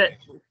might get.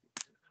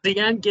 The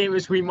end game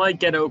is we might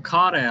get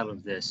Okada out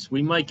of this.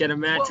 We might get a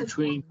match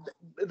between.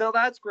 No,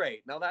 that's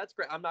great. I'm not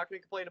going to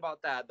complain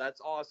about that.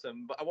 That's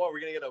awesome. But what,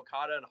 we're going to get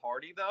Okada and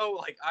Hardy though?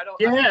 Like, I don't.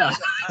 Yeah.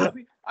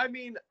 I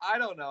mean, I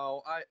don't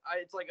know.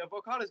 It's like if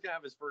Okada's going to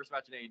have his first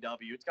match in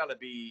AEW, it's got to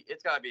be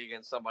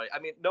against somebody. I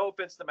mean, no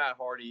offense to Matt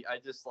Hardy. I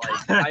just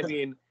like. I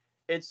mean,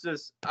 it's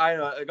just I don't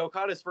know. Like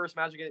Okada's first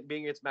match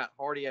being against Matt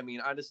Hardy. I mean,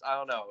 I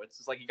don't know. It's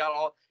just like you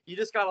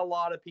just got a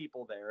lot of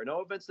people there.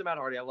 No offense to Matt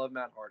Hardy. I love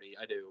Matt Hardy.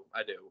 I do.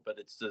 But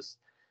it's just.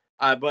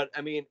 But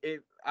I mean,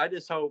 I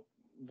just hope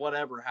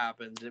whatever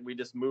happens and we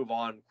just move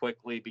on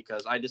quickly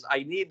because I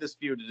need this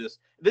feud to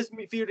this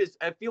feud is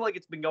I feel like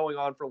it's been going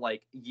on for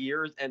like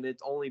years and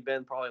it's only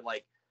been probably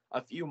like a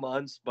few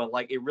months, but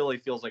like it really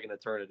feels like an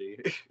eternity.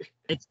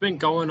 It's been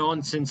going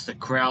on since the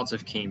crowds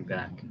have came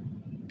back.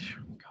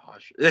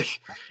 Gosh,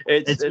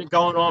 it's been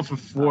going on for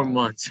 4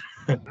 months.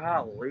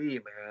 Golly,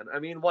 man. I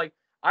mean, like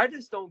I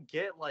just don't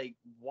get like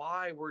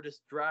why we're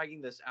just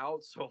dragging this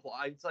out so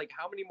long. It's like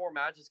how many more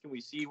matches can we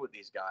see with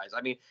these guys?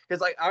 I mean,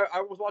 because like I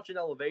was watching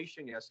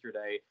Elevation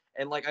yesterday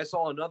and like I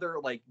saw another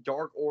like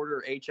Dark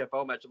Order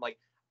HFO match. I'm like,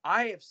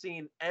 I have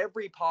seen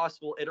every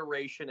possible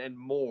iteration and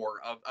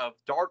more of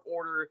Dark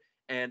Order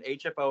and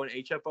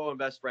HFO and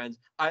Best Friends.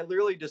 I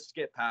literally just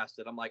skip past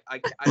it. I'm like, I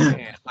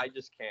can't. I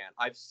just can't.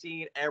 I've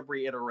seen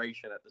every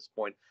iteration at this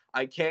point.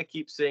 I can't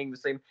keep seeing the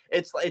same.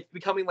 It's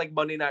becoming like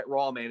Monday Night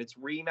Raw, man. It's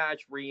rematch.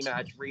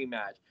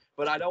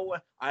 But I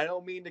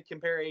don't mean to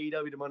compare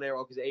AEW to Monday Night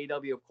Raw because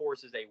AEW, of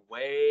course, is a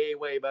way,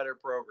 way better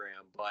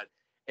program. But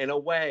in a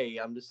way,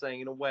 I'm just saying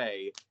in a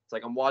way, it's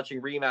like I'm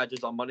watching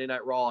rematches on Monday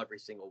Night Raw every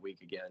single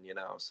week again,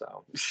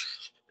 so.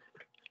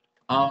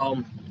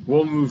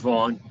 We'll move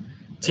on.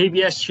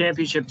 TBS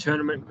Championship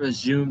Tournament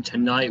resumed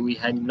tonight. We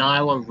had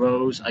Nyla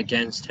Rose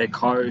against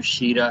Hikaru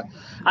Shida.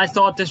 I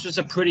thought this was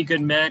a pretty good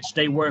match.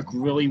 They work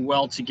really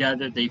well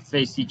together. They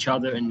faced each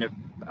other in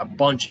a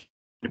bunch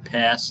in the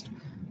past.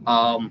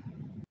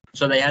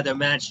 So they had their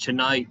match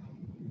tonight.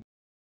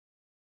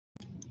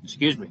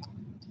 Excuse me.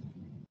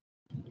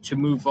 To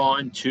move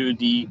on to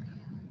the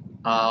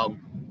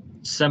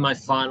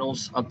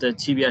semifinals of the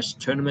TBS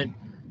tournament.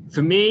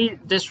 For me,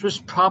 this was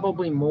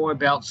probably more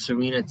about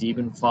Serena Deeb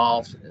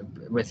involved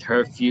with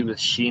her feud with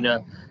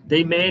Sheena.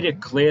 They made it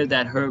clear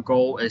that her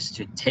goal is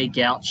to take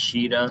out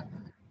Sheeta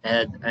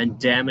and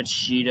damage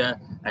Sheeta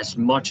as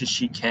much as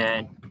she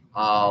can.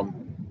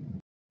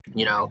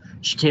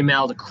 She came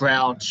out of the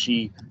crowd.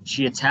 She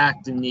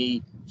attacked the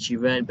knee. She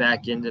ran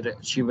back into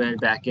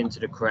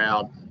the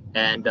crowd,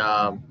 and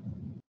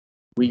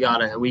we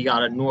got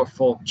a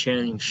Norfolk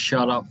chanting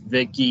 "Shut up,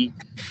 Vicky."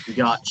 We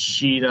got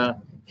Sheeta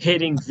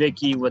hitting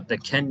Vicky with the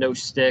kendo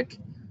stick,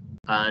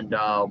 and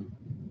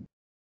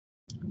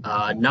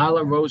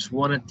Nyla Rose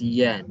won at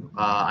the end.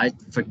 I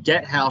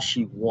forget how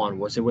she won.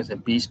 Was it with a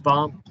beast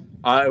bomb?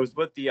 It was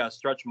with the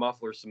stretch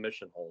muffler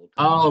submission hold.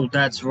 Oh,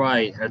 that's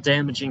right.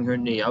 Damaging her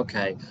knee.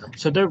 Okay.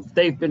 So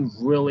they've been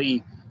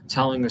really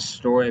telling a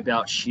story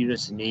about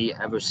Sheeta's knee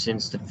ever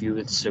since the feud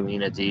with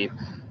Serena Deeb.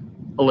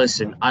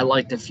 Listen, I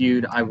like the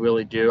feud. I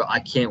really do. I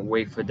can't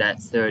wait for that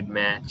third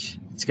match.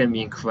 It's going to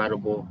be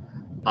incredible.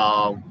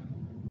 I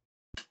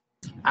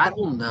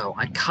don't know.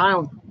 I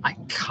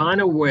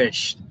kind of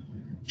wish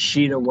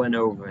Sheeta went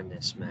over in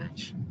this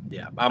match.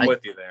 Yeah, I'm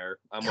with you there.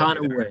 Kind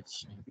of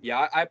wish.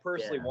 Yeah, I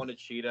personally wanted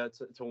Sheeta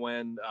to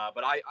win,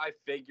 but I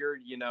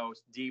figured,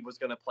 Deeb was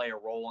going to play a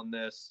role in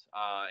this,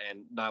 and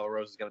Nyla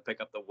Rose is going to pick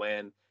up the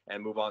win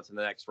and move on to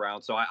the next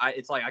round. So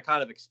it's like I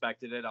kind of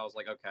expected it. I was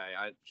like, okay,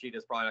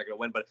 Sheeta's probably not going to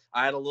win, but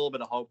I had a little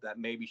bit of hope that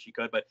maybe she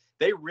could. But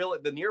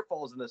the near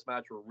falls in this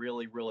match were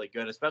really, really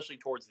good, especially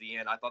towards the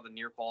end. I thought the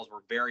near falls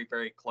were very,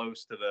 very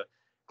close to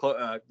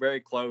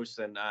very close,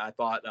 and I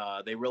thought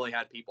they really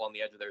had people on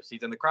the edge of their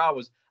seats. And the crowd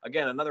was,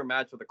 again, another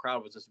match where the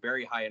crowd was just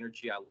very high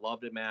energy. I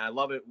loved it, man. I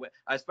love it.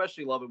 I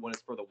especially love it when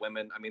it's for the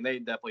women. I mean, they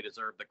definitely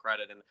deserve the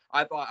credit. And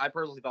I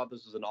personally thought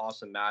this was an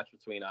awesome match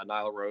between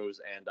Nyla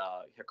Rose and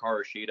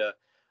Hikaru Shida.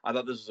 I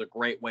thought this was a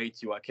great way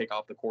to kick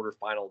off the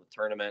quarterfinal of the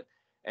tournament.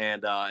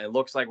 And it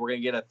looks like we're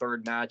going to get a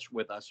third match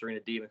with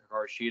Serena Deeb and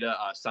Hikaru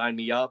Shida. Sign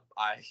me up.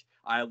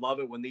 I love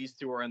it when these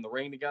two are in the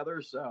ring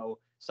together. So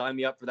sign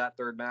me up for that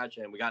third match.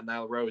 And we got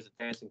Nyla Rose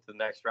advancing to the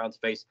next round to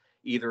face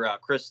either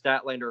Chris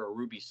Statlander or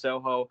Ruby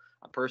Soho.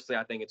 Personally,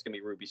 I think it's going to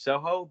be Ruby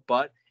Soho,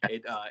 but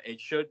it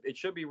should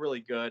be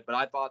really good. But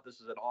I thought this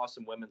was an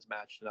awesome women's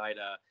match tonight.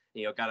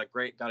 Got a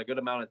good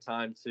amount of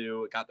time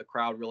too. It got the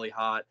crowd really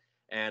hot.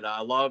 And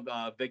I love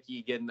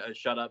Vicky getting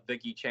shut up,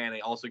 Vicky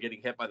chanting, also getting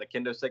hit by the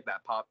kendo stick.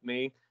 That popped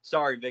me.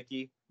 Sorry,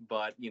 Vicky,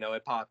 but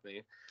it popped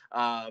me.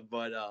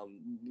 But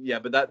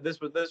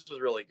this was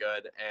really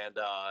good, and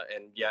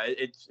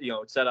it's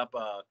it set up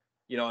a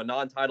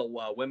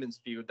non-title women's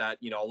feud that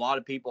a lot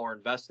of people are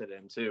invested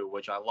in too,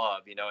 which I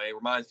love. It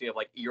reminds me of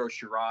like Io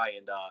Shirai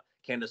and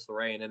Candice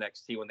LeRae in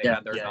NXT when they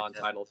had their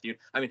non-title feud.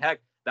 I mean,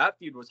 heck, that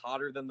feud was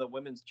hotter than the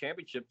women's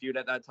championship feud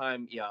at that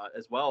time,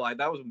 as well.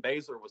 That was when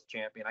Baszler was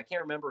champion. I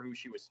can't remember who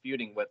she was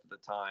feuding with at the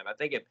time. I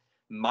think it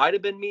might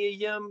have been Mia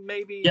Yim,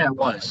 maybe. Yeah, it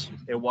was.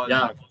 It was.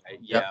 Yeah, okay.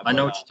 Yeah. I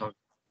know what you're talking.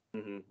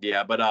 Mm-hmm.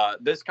 Yeah, but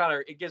this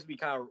it gives me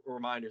kind of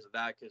reminders of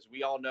that, because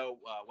we all know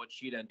what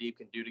Sheeta and Deeb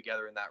can do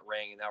together in that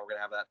ring, and now we're gonna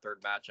have that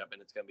third matchup,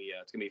 and it's gonna be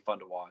fun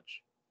to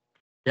watch.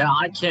 Yeah,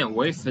 I can't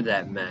wait for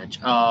that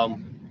match.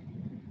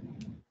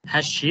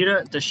 Does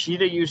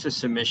Sheeta use a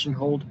submission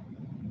hold?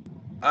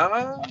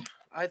 I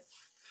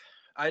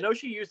know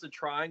she used the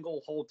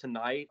triangle hold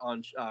tonight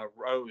on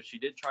Rose. She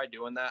did try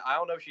doing that. I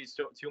don't know if she's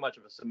too much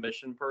of a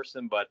submission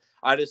person, but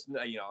I just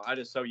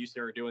so used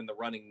to her doing the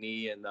running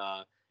knee and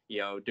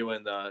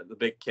doing the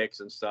big kicks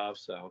and stuff.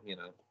 So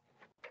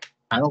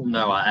I don't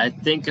know. I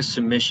think a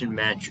submission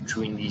match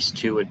between these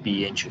two would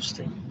be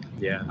interesting.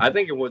 Yeah, I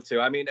think it would too.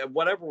 I mean,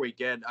 whatever we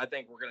get, I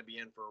think we're going to be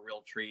in for a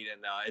real treat,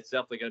 and it's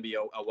definitely going to be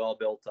a well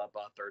built up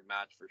third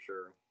match for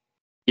sure.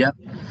 Yep,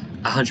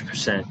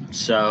 100%.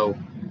 So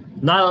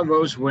Nyla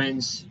Rose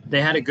wins.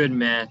 They had a good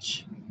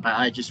match.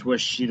 I just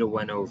wish Sheeta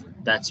went over.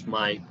 That's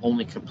my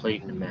only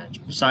complaint in the match.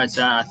 Besides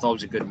that, I thought it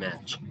was a good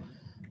match.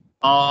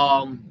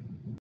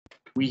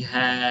 We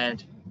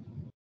had,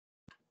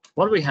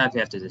 what do we have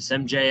after this?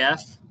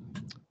 MJF?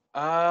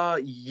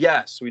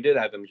 Yes, we did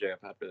have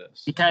MJF after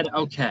this. We had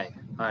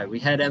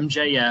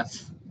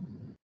MJF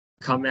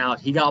come out.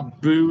 He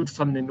got booed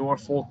from the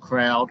Norfolk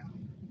crowd.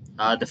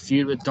 The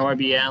feud with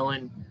Darby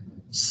Allin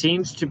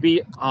seems to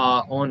be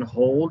on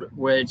hold,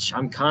 which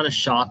I'm kind of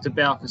shocked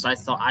about, because I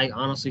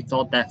honestly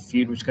thought that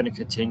feud was going to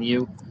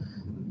continue.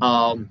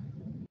 I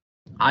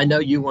know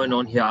you went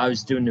on here. I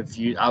was doing a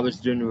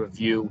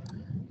review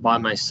by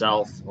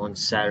myself on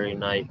Saturday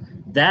night.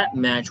 That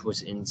match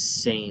was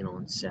insane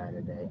on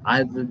Saturday.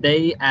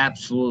 They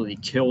absolutely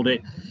killed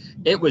it.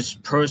 It was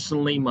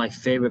personally my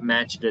favorite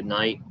match of the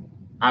night.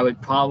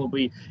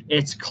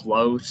 It's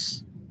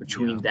close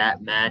between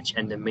that match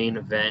and the main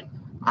event.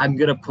 I'm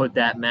going to put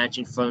that match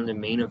in front of the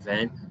main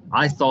event.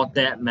 I thought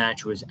that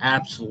match was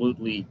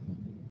absolutely,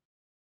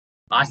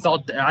 I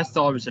thought it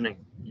was a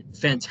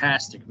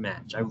fantastic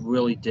match. I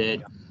really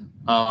did.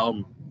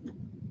 And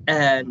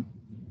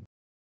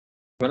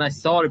when I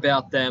thought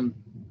about them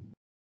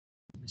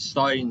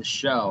starting the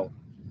show,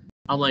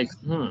 I'm like,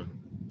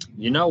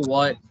 you know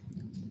what?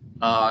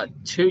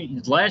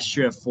 Last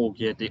year at Full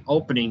Gear, the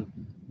opening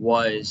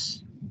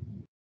was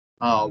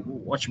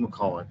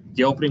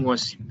the opening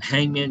was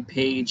Hangman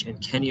Page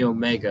and Kenny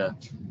Omega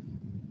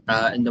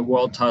in the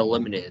World Title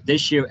Eliminator.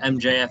 This year,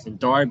 MJF and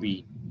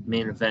Darby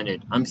main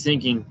evented. I'm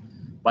thinking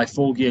by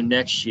Full Gear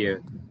next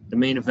year, the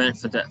main event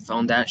for that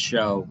on that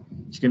show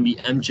is going to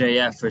be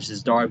MJF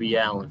versus Darby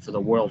Allin for the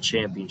World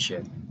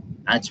Championship.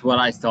 That's what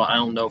I thought. I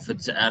don't know if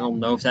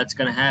that's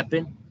going to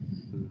happen.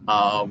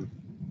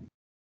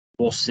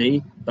 We'll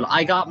see. But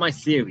I got my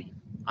theory.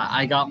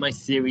 I got my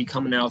theory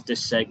coming out of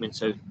this segment.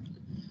 So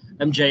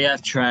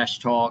MJF trash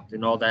talked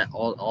and all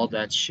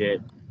that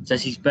shit.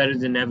 Says he's better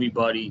than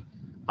everybody.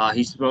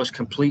 He's the most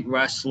complete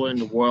wrestler in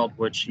the world,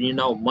 which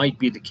might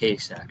be the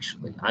case.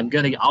 Actually,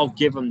 I'll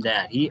give him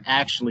that. He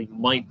actually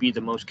might be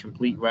the most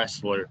complete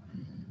wrestler,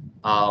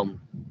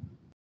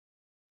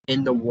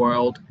 in the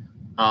world.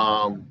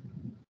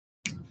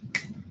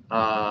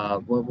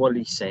 What did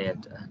he say?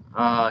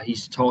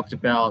 He's talked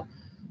about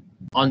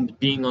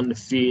being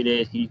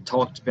undefeated. He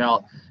talked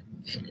about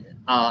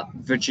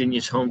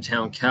Virginia's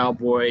hometown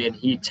cowboy, and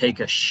he'd take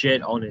a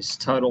shit on his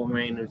title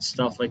reign and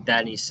stuff like that.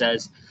 And he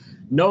says,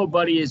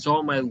 "Nobody is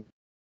on my."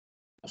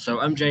 So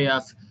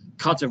MJF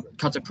cuts a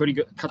very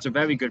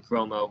good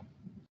promo,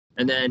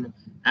 and then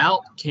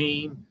out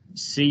came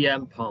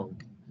CM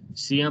Punk.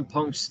 CM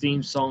Punk's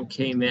theme song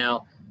came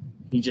out.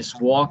 He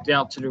just walked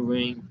out to the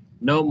ring,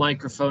 no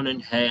microphone in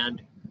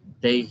hand.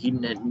 He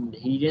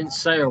didn't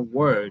say a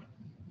word.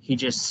 He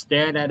just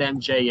stared at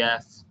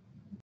MJF.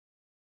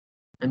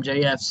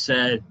 MJF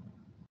said,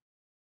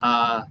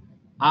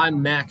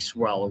 "I'm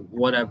Maxwell," or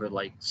whatever.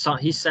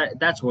 He said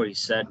that's what he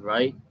said,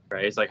 right?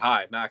 Right. He's like,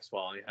 "Hi,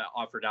 Maxwell." He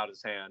offered out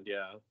his hand.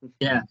 Yeah.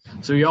 Yeah.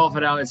 So he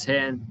offered out his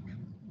hand.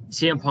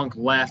 CM Punk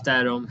laughed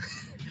at him,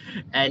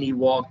 and he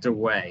walked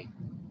away.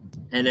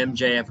 And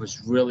MJF was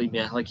really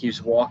mad, like he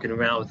was walking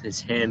around with his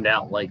hand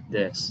out like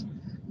this.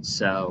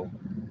 So,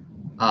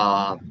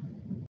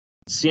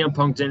 CM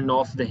Punk didn't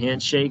offer the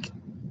handshake.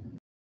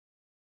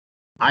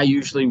 I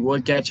usually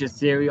would get your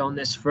theory on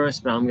this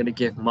first, but I'm going to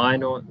give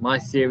my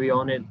theory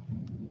on it.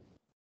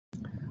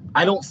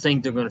 I don't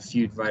think they're going to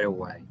feud right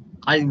away.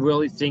 I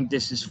really think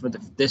this is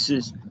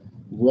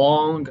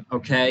long-term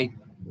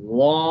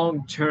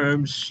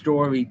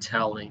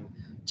storytelling,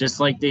 just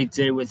like they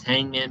did with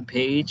Hangman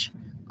Page.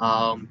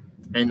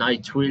 And I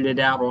tweeted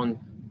out on,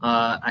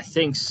 I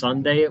think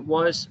Sunday it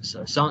was,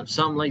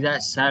 something like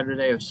that,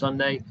 Saturday or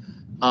Sunday.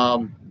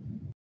 After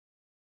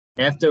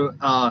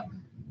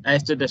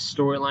the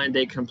storyline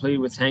they completed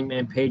with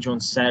Hangman Page on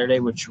Saturday,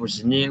 which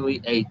was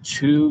nearly a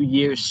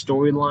 2-year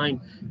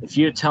storyline. If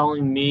you're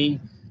telling me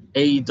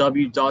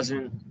AEW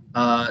doesn't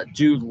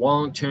do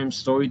long-term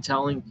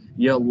storytelling,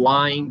 you're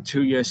lying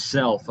to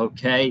yourself,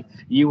 okay?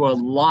 You are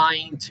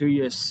lying to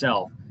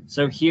yourself.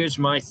 So here's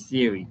my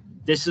theory.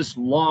 This is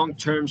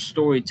long-term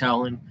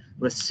storytelling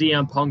with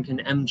CM Punk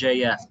and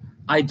MJF.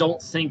 I don't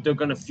think they're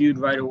going to feud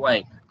right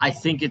away. I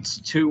think it's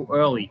too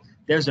early.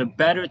 There's a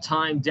better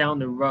time down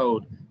the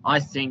road, I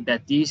think,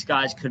 that these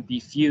guys could be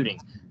feuding.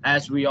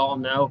 As we all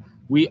know,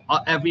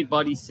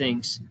 everybody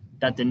thinks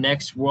that the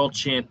next world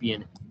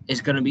champion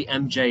is going to be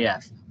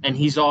MJF, and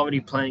he's already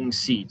planting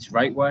seeds,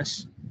 right,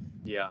 Wes?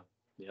 Yeah.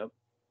 Yep.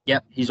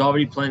 Yep, he's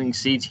already planting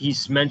seeds.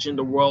 He's mentioned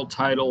the world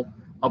title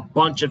a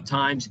bunch of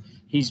times.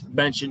 He's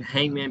mentioned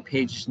Hangman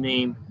Page's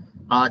name.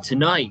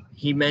 Tonight,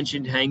 he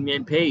mentioned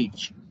Hangman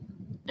Page.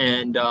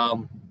 And I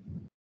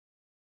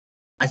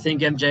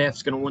think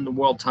MJF's going to win the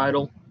world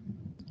title.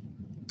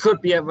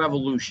 Could be a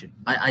revolution.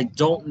 I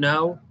don't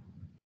know.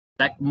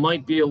 That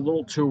might be a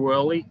little too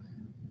early,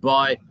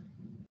 but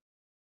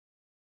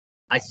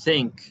I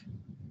think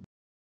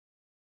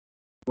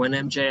when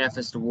MJF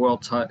is the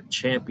world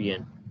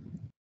champion,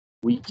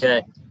 we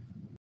get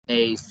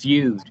a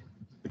feud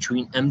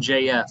between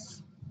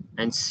MJF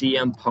and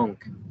CM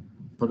Punk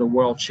for the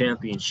world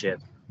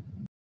championship.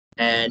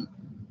 And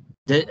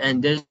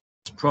this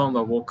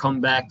promo will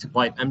come back to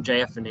bite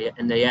MJF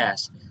in the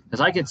ass.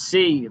 Because I could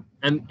see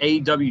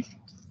AEW,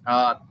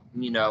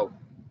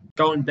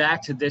 going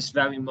back to this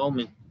very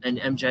moment and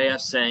MJF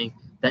saying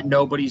that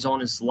nobody's on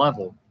his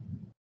level.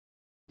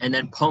 And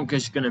then Punk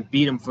is going to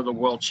beat him for the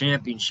world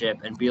championship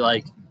and be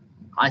like,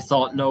 "I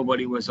thought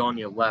nobody was on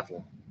your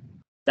level."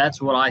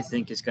 That's what I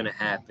think is going to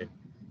happen.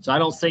 So I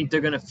don't think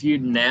they're going to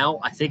feud now.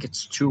 I think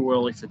it's too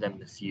early for them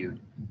to feud.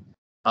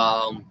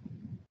 And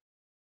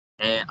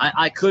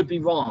I could be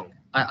wrong.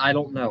 I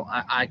don't know.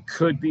 I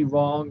could be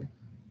wrong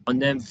on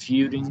them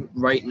feuding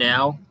right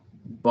now,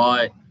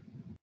 but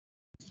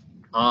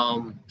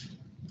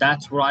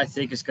that's what I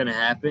think is going to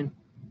happen.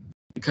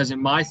 Because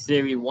in my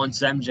theory,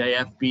 once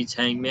MJF beats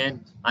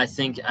Hangman, I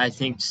think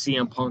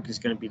CM Punk is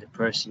going to be the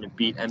person to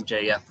beat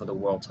MJF for the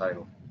world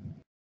title.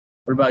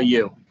 What about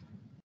you?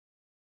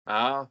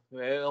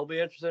 It'll be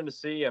interesting to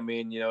see. I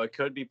mean, it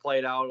could be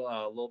played out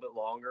a little bit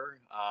longer,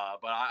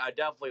 but I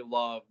definitely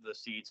love the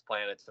seeds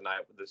planted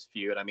tonight with this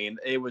feud. I mean,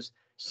 it was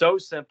so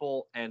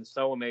simple and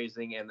so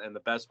amazing and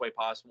the best way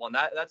possible. And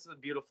that's the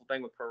beautiful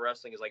thing with pro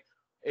wrestling is like,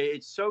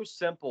 it's so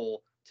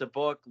simple to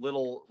book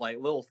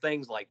little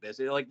things like this,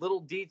 like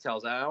little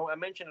details. I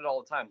mention it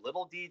all the time.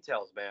 Little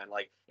details, man.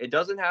 Like it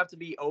doesn't have to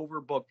be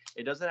overbooked.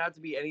 It doesn't have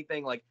to be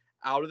anything like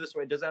out of this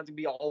way. It doesn't have to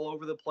be all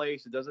over the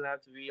place. It doesn't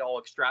have to be all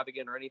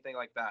extravagant or anything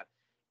like that.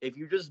 if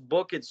you just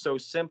book it so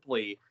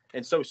simply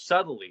and so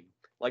subtly,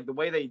 like the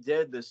way they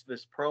did this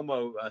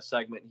promo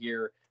segment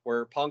here,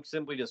 where Punk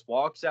simply just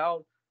walks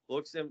out,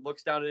 looks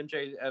down at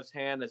MJF's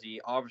hand as he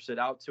offers it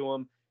out to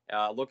him,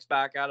 looks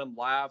back at him,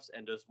 laughs,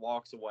 and just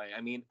walks away.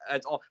 I mean,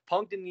 that's all.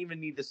 Punk didn't even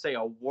need to say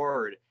a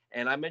word.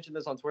 And I mentioned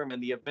this on Twitter,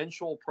 man. The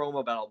eventual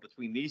promo battle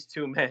between these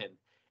two men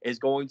is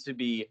going to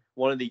be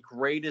one of the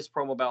greatest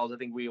promo battles I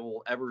think we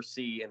will ever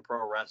see in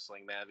pro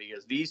wrestling, man,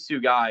 because these two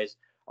guys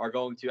are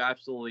going to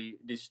absolutely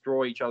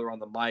destroy each other on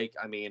the mic.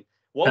 I mean,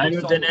 what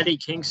better than Eddie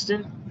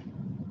Kingston?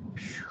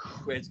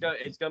 It's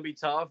gonna be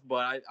tough,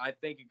 but I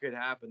think it could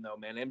happen though,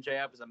 man.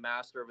 MJF is a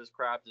master of his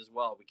craft as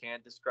well. We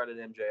can't discredit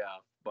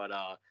MJF. But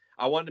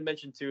I wanted to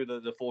mention too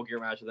the Full Gear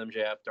match with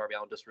MJF Darby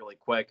Allin just really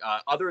quick.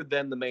 Other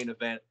than the main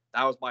event,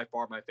 that was by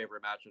far my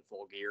favorite match in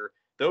Full Gear.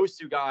 Those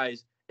two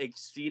guys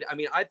exceed. I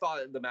mean, I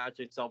thought the match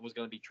itself was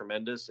going to be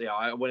tremendous. Yeah,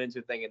 I went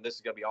into thinking this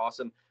is going to be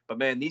awesome. But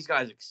man, these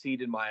guys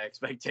exceeded my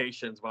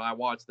expectations when I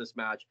watched this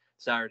match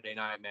Saturday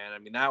night. Man, I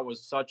mean that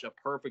was such a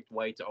perfect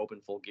way to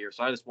open Full Gear.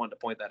 So I just wanted to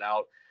point that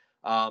out.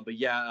 But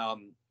yeah,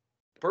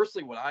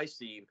 personally, what I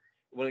see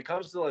when it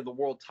comes to like the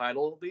world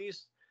title, at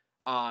least,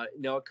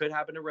 it could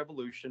happen to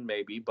Revolution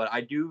maybe, but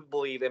I do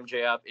believe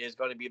MJF is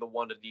going to be the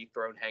one to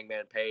dethrone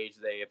Hangman Page.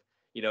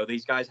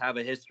 These guys have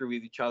a history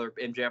with each other.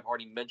 MJF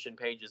already mentioned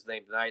Page's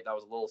name tonight. That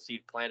was a little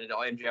seed planted.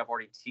 MJF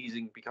already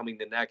teasing becoming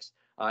the next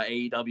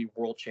AEW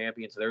World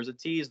Champion. So there's a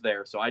tease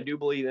there. So I do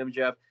believe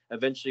MJF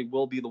eventually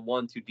will be the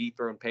one to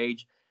dethrone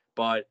Page.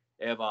 But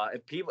if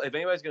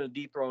anybody's going to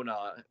dethrone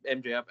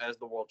MJF as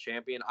the world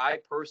champion, I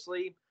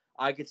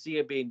could see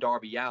it being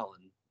Darby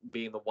Allin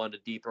being the one to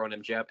dethrone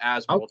MJF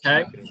as world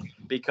champion,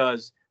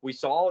 because we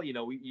saw,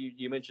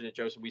 you mentioned it,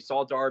 Joseph. We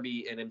saw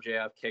Darby and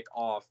MJF kick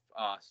off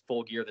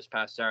Full Gear this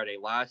past Saturday.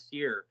 Last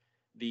year,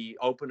 the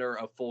opener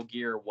of Full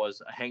Gear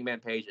was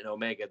Hangman Page and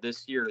Omega.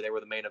 This year, they were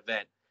the main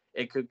event.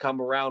 It could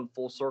come around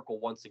full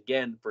circle once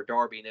again for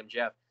Darby and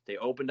MJF. They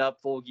opened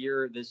up Full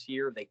Gear this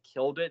year. They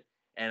killed it.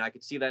 And I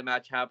could see that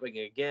match happening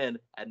again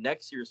at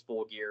next year's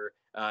Full Gear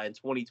in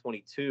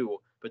 2022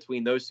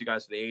 between those two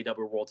guys for the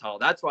AEW World Title.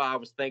 That's what I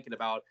was thinking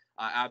about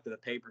after the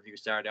pay-per-view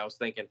Saturday. I was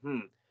thinking,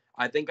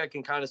 I think I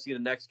can kind of see the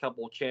next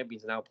couple of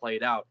champions now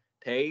played out.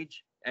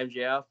 Page,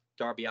 MJF,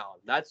 Darby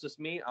Allin. That's just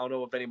me. I don't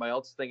know if anybody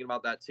else is thinking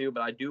about that too,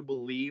 but I do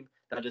believe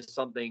that is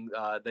something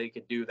they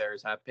could do there,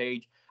 is have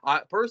Page.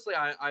 Personally,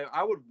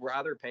 I would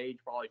rather Page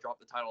probably drop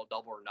the title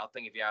Double or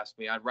Nothing, if you ask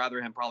me. I'd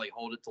rather him probably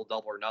hold it till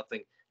Double or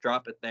Nothing,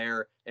 drop it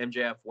there.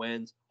 MJF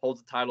wins,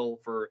 holds the title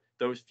for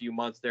those few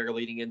months there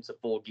leading into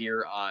Full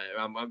Gear.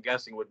 I'm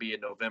guessing would be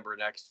in November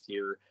next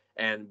year.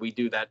 And we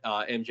do that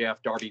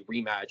MJF Darby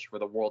rematch for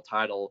the world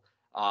title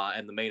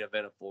and the main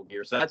event of Full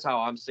Gear. So that's how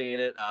I'm seeing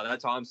it.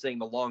 That's how I'm seeing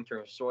the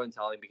long-term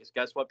storytelling, because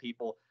guess what,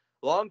 people?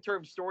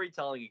 Long-term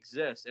storytelling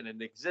exists, and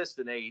it exists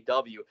in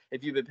AEW.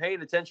 If you've been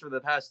paying attention for the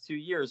past 2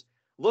 years,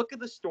 look at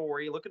the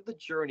story, look at the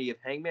journey of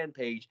Hangman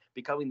Page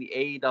becoming the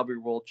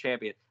AEW World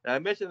Champion. And I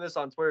mentioned this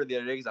on Twitter the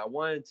other day because I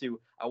wanted to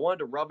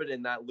rub it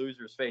in that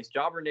loser's face.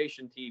 Jobber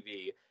Nation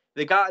TV,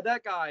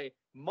 that guy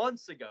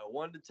months ago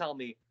wanted to tell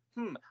me,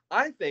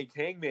 I think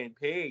Hangman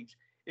Page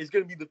is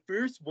going to be the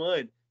first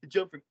one to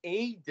jump from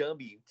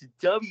AEW to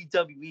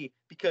WWE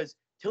because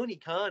Tony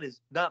Khan is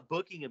not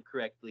booking him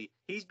correctly.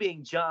 He's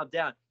being jobbed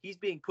out. He's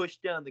being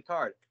pushed down the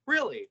card.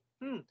 Really?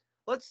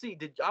 Let's see.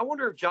 I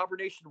wonder if Jobber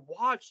Nation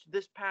watched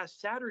this past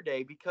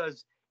Saturday,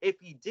 because if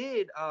he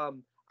did,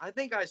 I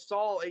think I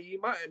saw. He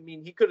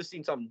could have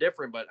seen something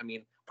different, but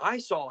I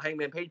saw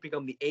Hangman Page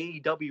become the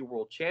AEW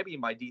World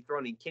Champion by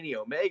dethroning Kenny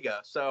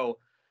Omega. So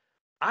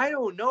I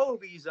don't know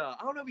if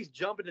he's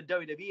jumping to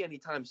WWE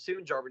anytime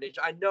soon, Jobber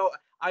Nation.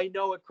 I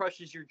know it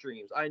crushes your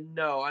dreams. I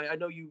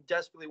know you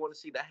desperately want to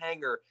see the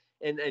Hanger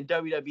and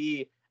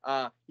WWE,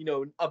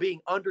 being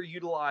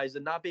underutilized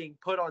and not being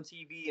put on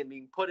TV and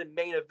being put in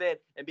main event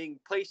and being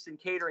placed in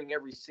catering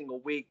every single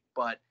week.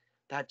 But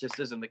that just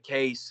isn't the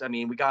case.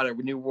 We got a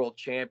new world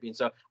champion.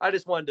 So I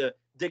just wanted to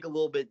dig a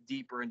little bit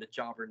deeper into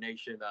Jobber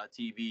Nation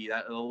TV,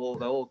 that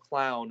little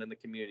clown in the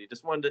community.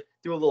 Just wanted to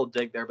do a little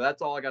dig there. But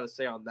that's all I got to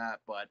say on that.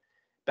 But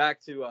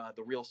back to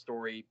the real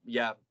story.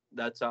 Yeah,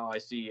 that's how I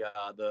see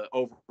the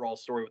overall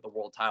story with the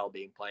world title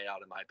being played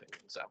out, in my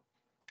opinion. So.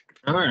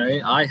 All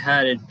right. I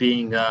had it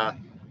being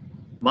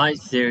my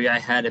theory. I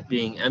had it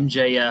being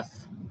MJF,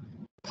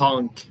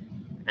 Punk,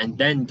 and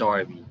then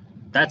Darby.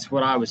 That's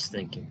what I was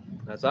thinking.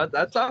 That's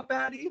not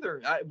bad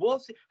either. We'll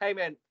see. Hey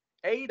man,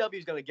 AEW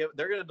is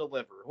they're gonna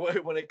deliver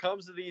when it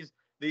comes to these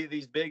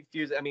big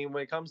feuds. When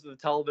it comes to the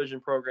television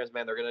programs,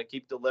 man, they're gonna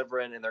keep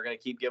delivering and they're gonna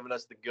keep giving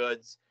us the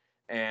goods.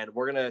 And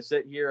we're gonna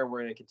sit here and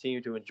we're gonna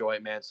continue to enjoy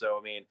it, man.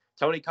 So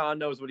Tony Khan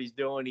knows what he's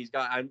doing.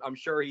 I'm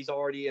sure he's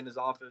already in his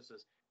office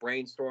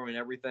brainstorming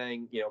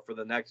everything, for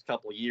the next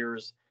couple of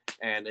years.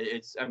 And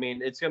it's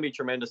gonna be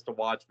tremendous to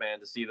watch, man,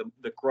 to see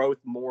the growth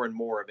more and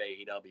more of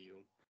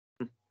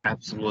AEW.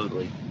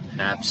 Absolutely.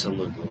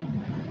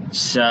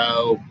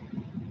 So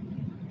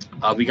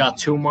we got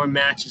 2 more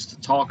matches to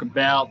talk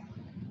about.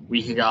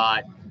 We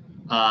got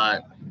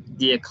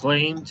the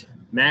Acclaimed,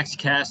 Max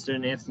Caster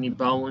and Anthony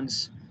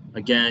Bowens,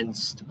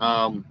 against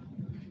Leo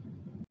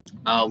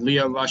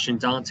Rush and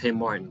Dante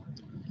Martin.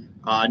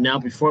 Now,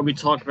 before we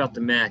talk about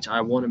the match,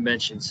 I want to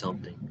mention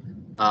something.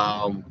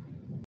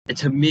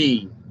 To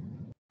me,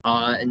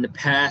 in the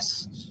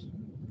past,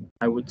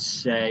 I would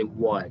say,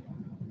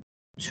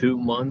 2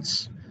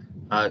 months,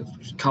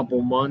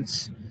 couple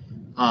months,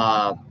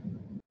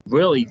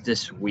 really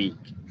this week,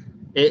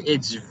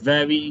 it's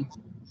very,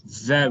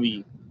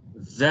 very,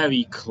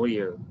 very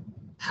clear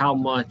how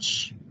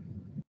much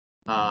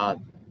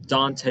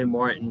Dante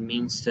Martin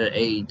means to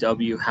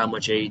AEW, how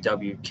much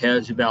AEW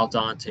cares about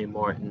Dante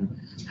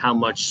Martin, how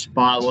much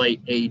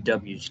spotlight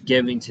AEW is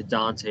giving to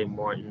Dante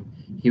Martin.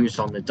 He was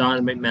on the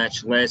Dynamite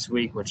match last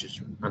week, which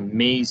is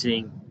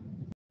amazing.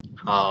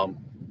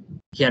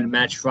 He had a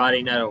match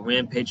Friday night on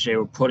Rampage. They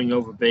were putting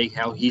over big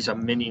how he's a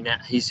mini.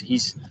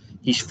 He's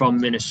from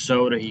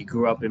Minnesota. He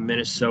grew up in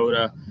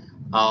Minnesota.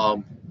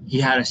 He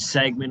had a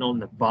segment on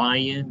the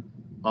buy-in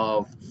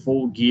of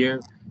Full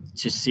Gear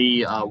to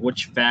see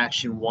which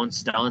faction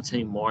wants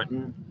Dante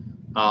Martin.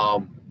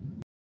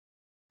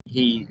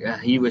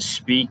 He was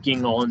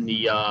speaking on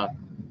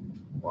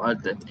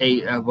what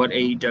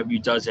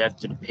AEW does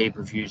after the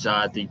pay-per-views,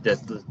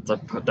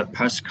 the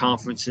press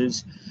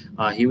conferences.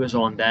 He was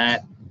on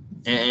that,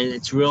 and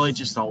it's really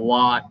just a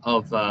lot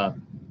of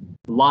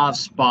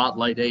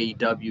spotlight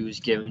AEW is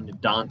giving to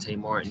Dante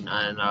Martin,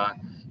 and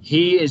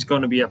he is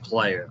going to be a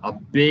player, a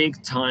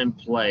big-time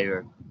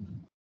player.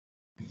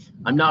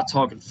 I'm not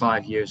talking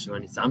 5 years or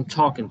anything. I'm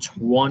talking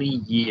 20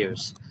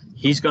 years.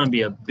 He's going to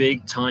be a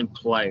big-time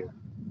player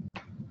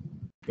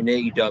in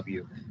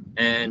AEW.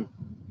 And,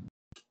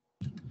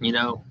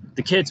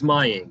 the kid's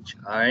my age,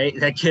 all right?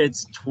 That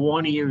kid's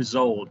 20 years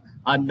old.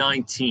 I'm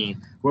 19.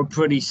 We're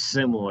pretty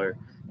similar.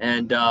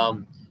 And,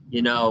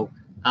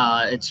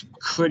 it's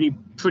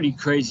pretty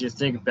crazy to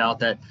think about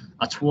that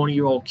a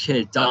 20-year-old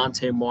kid,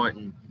 Dante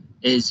Martin,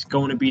 is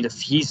going to be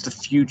he's the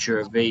future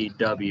of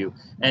AEW.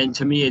 And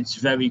to me, it's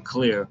very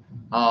clear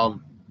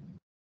how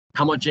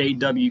much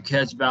AEW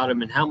cares about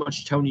him and how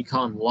much Tony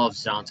Khan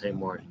loves Dante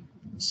Martin.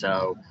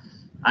 So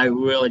I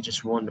really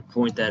just wanted to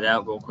point that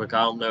out real quick.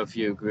 I don't know if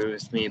you agree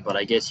with me, but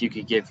I guess you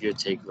could give your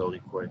take really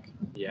quick.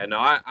 Yeah, no,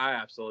 I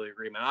absolutely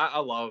agree, man. I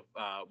love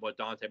what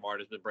Dante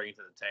Martin has been bringing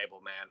to the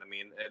table, man. I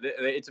mean,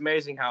 it's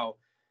amazing how,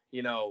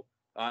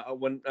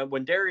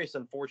 when Darius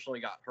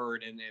unfortunately got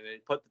hurt and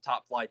it put the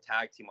Top Flight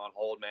tag team on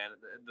hold, man,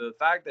 the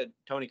fact that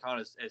Tony Khan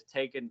has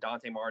taken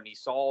Dante Martin, he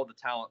saw the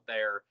talent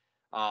there,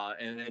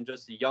 and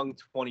just a young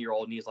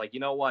 20-year-old, and he's like, you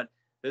know what?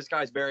 This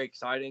guy's very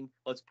exciting.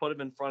 Let's put him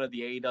in front of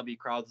the AEW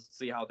crowds and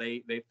see how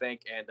they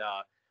think. And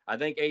I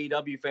think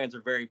AEW fans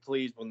are very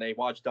pleased when they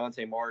watch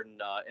Dante Martin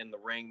in the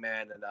ring,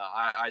 man. And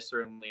I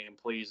certainly am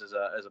pleased as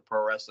a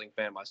pro wrestling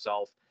fan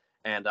myself.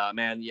 And,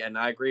 man, yeah, and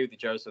I agree with you,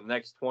 Joe. So the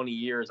next 20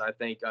 years, I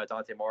think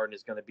Dante Martin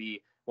is going to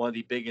be one of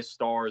the biggest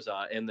stars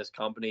in this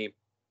company.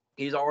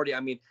 He's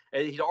arguably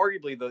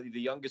the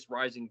youngest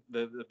rising,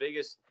 the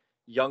biggest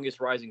youngest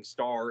rising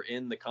star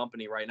in the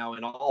company right now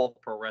in all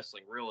pro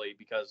wrestling, really,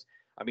 because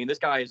I mean, this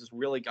guy has just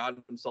really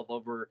gotten himself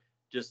over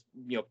just,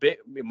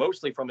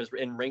 mostly from his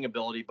in-ring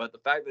ability, but the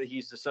fact that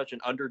he's just such an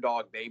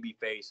underdog baby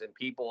face and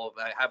people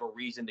have a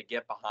reason to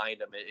get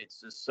behind him,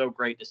 it's just so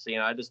great to see.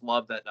 And I just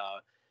love that,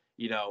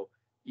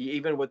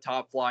 even with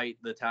Top Flight,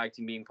 the tag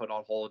team being put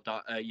on hold,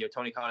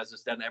 Tony Khan has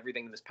just done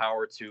everything in his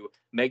power to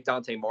make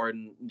Dante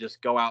Martin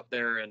just go out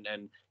there and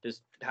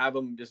just have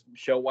him just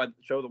show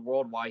the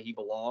world why he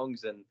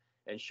belongs and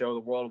show the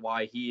world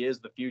why he is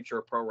the future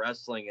of pro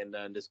wrestling,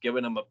 and just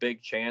giving him a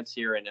big chance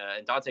here. And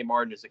Dante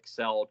Martin has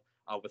excelled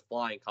with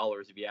flying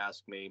colors, if you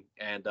ask me.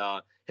 And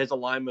his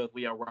alignment with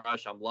Leo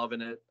Rush, I'm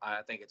loving it.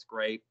 I think it's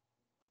great.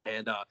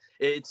 And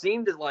it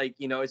seems like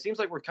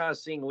we're kind of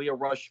seeing Leo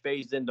Rush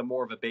phased into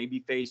more of a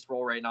babyface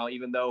role right now,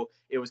 even though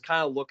it was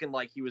kind of looking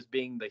like he was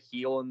being the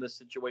heel in this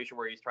situation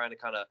where he's trying to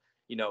kind of,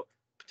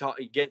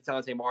 get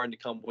Dante Martin to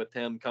come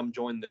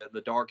join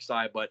the dark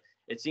side. But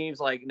it seems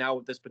like now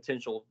with this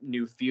potential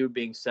new feud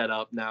being set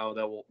up now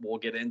that we'll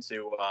get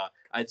into,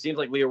 it seems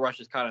like Leo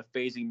Rush is kind of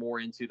phasing more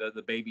into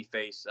the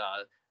babyface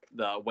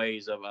the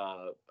ways of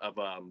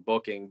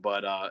booking.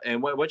 But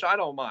which I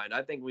don't mind.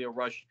 I think Leo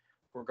Rush,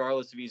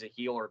 regardless if he's a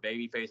heel or a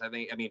babyface, I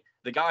mean,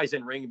 the guy's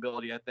in ring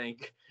ability, I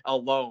think,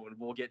 alone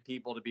will get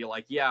people to be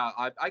like, yeah,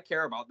 I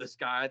care about this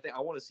guy.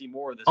 I want to see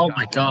more of this guy. Oh,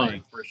 my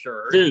God. For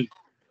sure.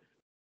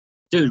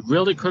 Dude,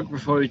 really quick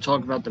before we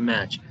talk about the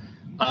match.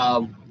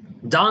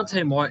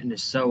 Dante Martin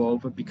is so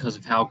over because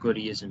of how good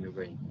he is in the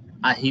ring.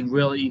 He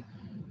really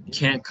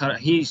can't cut.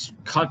 He's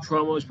cut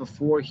promos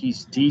before.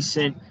 He's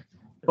decent.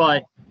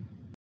 But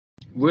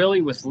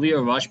really, with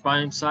Leo Rush by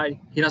his side,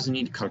 he doesn't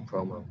need to cut a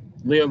promo.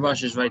 Leo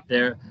Rush is right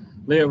there.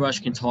 Leo Rush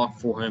can talk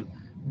for him.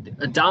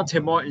 Dante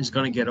Martin is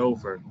going to get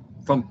over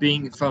from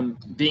being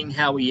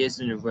how he is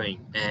in the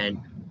ring and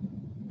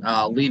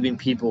leaving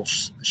people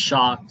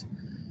shocked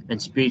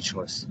and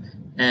speechless.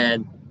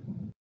 And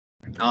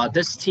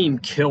this team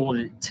killed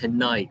it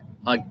tonight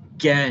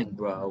again,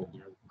 bro.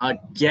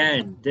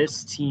 Again,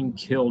 this team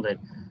killed it.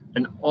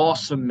 An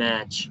awesome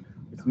match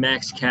with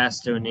Max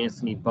Caster and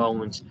Anthony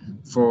Bowens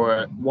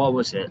for, what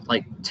was it,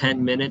 like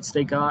 10 minutes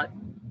they got?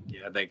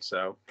 Yeah, I think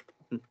so.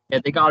 Yeah,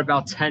 they got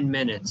about 10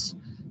 minutes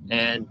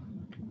and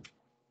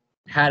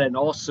had an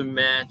awesome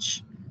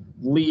match.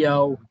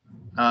 Leo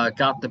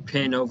got the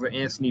pin over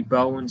Anthony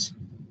Bowens.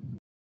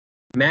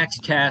 Max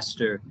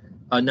Caster,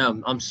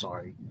 no, I'm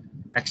sorry.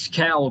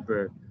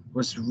 Excalibur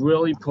was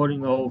really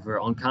putting over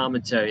on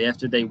commentary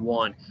after they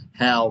won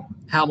how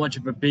much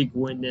of a big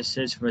win this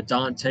is for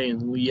Dante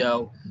and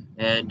Leo,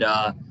 and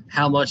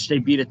how much they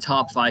beat a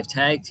top 5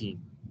 tag team.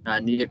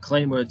 And the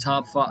Acclaim were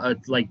top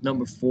 5, like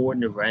number 4 in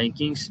the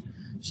rankings.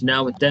 So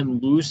now with them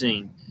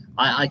losing,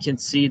 I can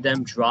see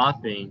them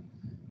dropping.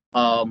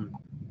 And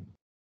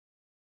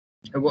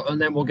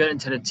then we'll get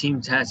into the team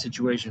tag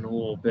situation a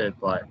little bit,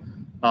 but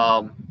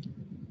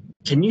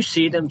can you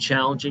see them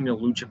challenging the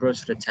Lucha Bros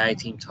for the tag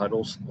team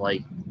titles?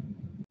 Like,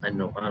 I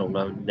don't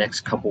know,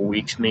 next couple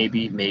weeks,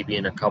 maybe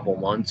in a couple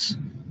months.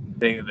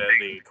 Think that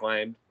the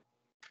Acclaimed.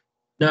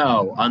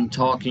 No, I'm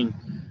talking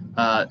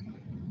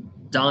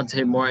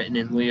Dante Martin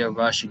and Leo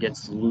Rush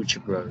against the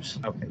Lucha Bros.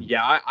 Okay,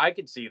 yeah, I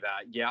could see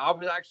that. Yeah, I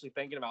was actually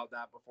thinking about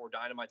that before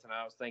Dynamite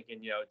tonight. I was thinking,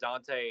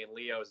 Dante and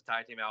Leo as a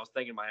tag team. I was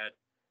thinking in my head,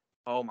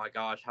 oh my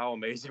gosh, how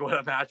amazing what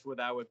a match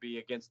that would be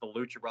against the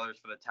Lucha Brothers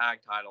for the tag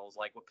titles.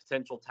 Like, a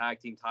potential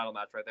tag team title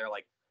match right there.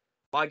 Like,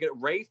 if I get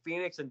Ray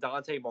Phoenix and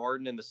Dante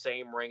Martin in the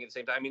same ring at the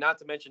same time. I mean, not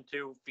to mention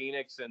too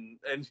Phoenix and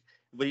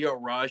Leo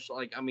Rush.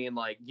 Like, I mean,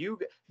 like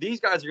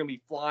these guys are gonna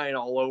be flying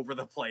all over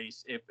the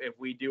place if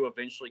we do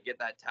eventually get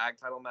that tag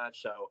title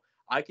match. So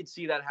I could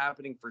see that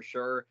happening for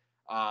sure.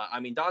 I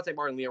mean, Dante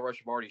Martin and Leo Rush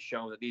have already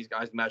shown that these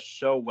guys mesh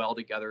so well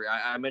together.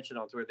 I mentioned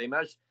on Twitter they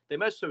mesh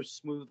so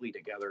smoothly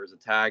together as a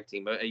tag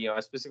team. But I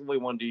specifically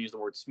wanted to use the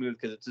word smooth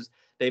because it's just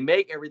they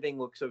make everything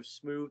look so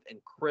smooth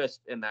and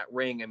crisp in that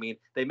ring. I mean,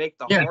 they make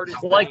the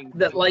hardest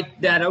like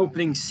that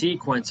opening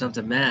sequence of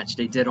the match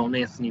they did on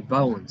Anthony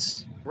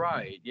Bowens.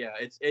 Right. Yeah.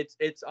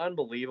 It's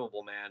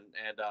unbelievable, man.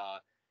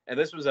 And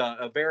this was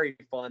a very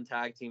fun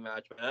tag team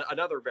match.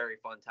 Another very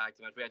fun tag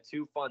team match. We had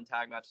 2 fun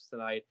tag matches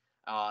tonight.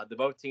 The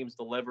both teams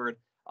delivered.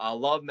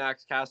 Love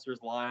Max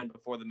Caster's line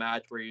before the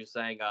match where he was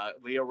saying,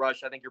 Leo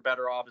Rush, I think you're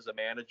better off as a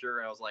manager.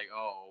 And I was like,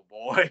 oh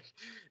boy.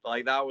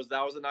 Like that was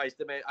a nice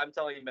debate. I'm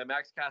telling you, man,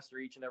 Max Caster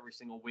each and every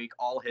single week,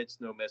 all hits,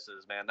 no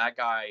misses, man. That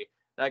guy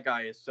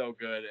is so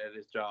good at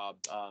his job.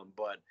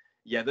 But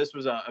yeah, this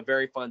was a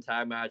very fun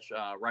tag match.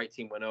 Right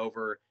team went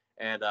over.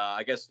 And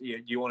I guess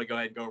you want to go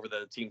ahead and go over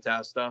the team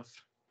Taz stuff?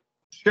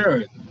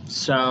 Sure.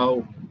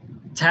 So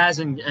Taz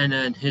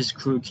and his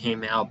crew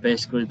came out.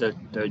 Basically,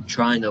 they're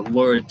trying to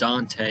lure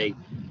Dante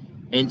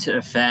into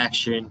the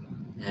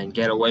faction and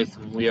get away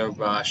from Leo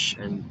Rush,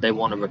 and they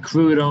want to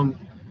recruit him.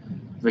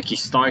 Ricky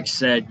Starks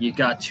said, you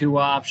got 2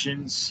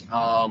 options.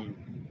 Number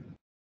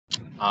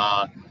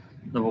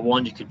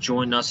 1, you could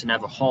join us and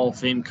have a Hall of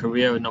Fame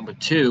career. Number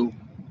 2,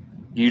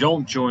 you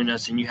don't join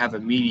us and you have a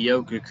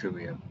mediocre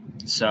career.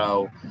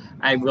 So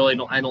I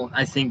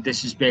think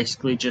this is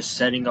basically just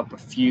setting up a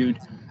feud.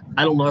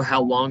 I don't know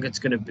how long it's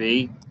going to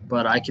be,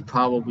 but I could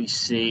probably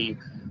see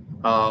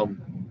a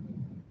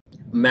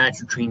match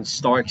between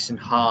Starks and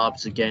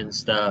Hobbs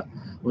against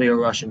Leo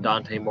Rush and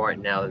Dante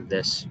Martin out of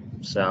this.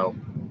 So,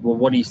 well,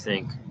 what do you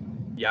think?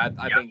 Yeah,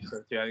 I think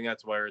so too. I think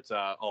that's where it's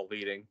all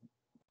leading.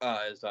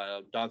 Is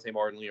Dante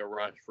Martin, Leo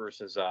Rush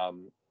versus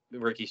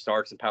Ricky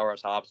Starks and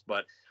Powerhouse Hobbs.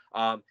 But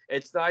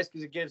it's nice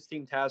because it gives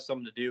Team Taz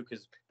something to do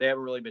because they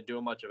haven't really been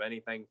doing much of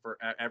anything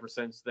ever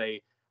since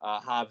they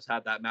Hobbs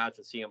had that match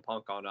with CM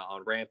Punk on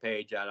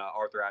Rampage at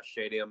Arthur Ashe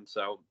Stadium.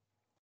 So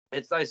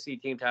it's nice to see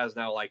Team Taz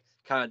now like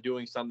kind of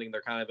doing something.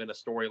 They're kind of in a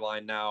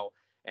storyline now,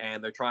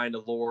 and they're trying to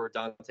lure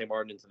Dante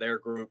Martin into their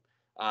group.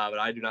 But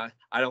I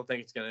don't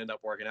think it's going to end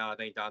up working out. I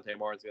think Dante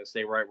Martin's going to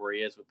stay right where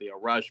he is with Leo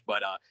Rush.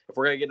 But if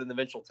we're going to get an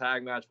eventual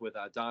tag match with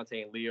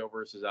Dante and Leo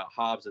versus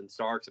Hobbs and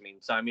Starks, I mean,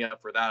 sign me up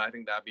for that. I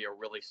think that'd be a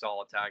really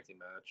solid tag team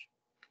match.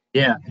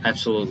 Yeah,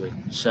 absolutely.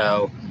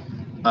 So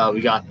we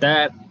got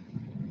that.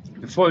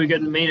 Before we get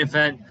to the main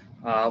event,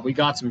 we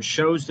got some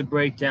shows to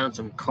break down,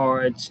 some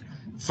cards.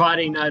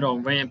 Friday night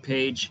on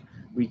Rampage,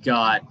 we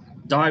got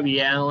Darby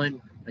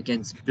Allin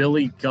against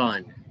Billy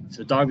Gunn.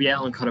 So Darby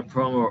Allin cut a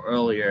promo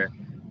earlier,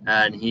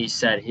 and he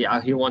said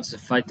he wants to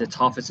fight the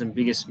toughest and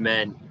biggest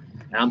men.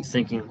 And I'm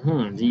thinking,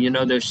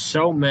 there's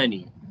so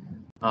many.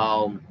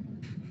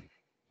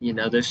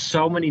 There's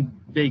so many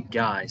big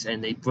guys,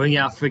 and they bring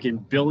out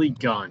freaking Billy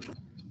Gunn.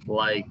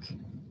 Like,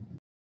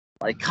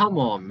 come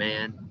on,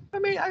 man. I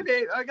mean,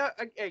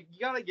 you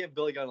gotta give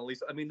Billy Gunn at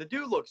least. I mean, the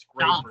dude looks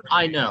great.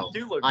 I know.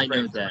 The dude looks I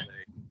great know that.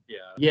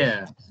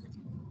 Yeah.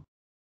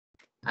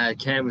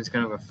 Cam was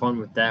gonna have fun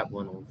with that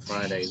one on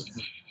Friday.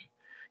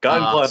 Gun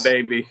Club,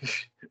 baby.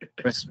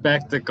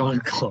 Respect the Gun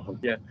Club.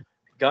 Yeah,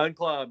 Gun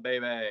Club,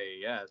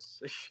 baby.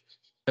 Yes.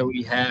 So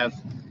we have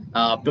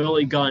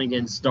Billy Gunn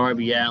against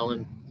Darby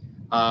Allin.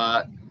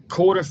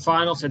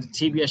 Quarterfinals at the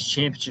TBS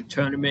Championship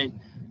Tournament.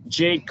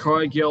 Jade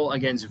Cargill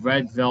against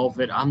Red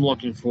Velvet. I'm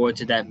looking forward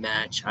to that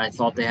match. I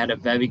thought they had a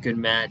very good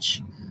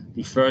match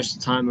the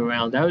first time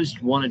around. That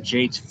was one of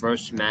Jade's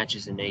first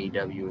matches in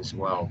AEW as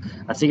well.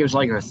 I think it was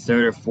like her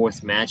third or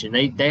fourth match, and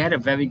they had a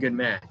very good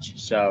match.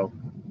 So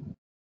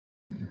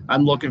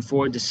I'm looking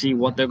forward to see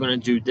what they're going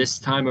to do this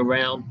time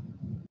around.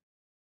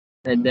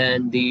 And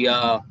then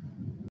the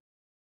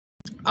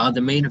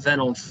main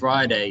event on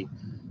Friday,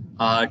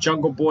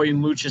 Jungle Boy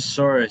and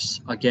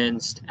Luchasaurus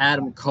against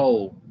Adam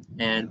Cole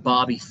and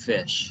Bobby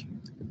Fish.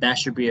 That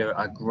should be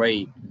a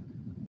great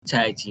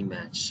tag team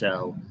match.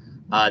 So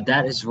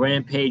that is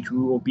Rampage. We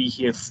will be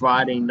here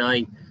Friday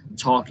night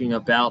talking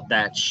about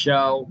that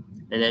show.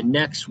 And then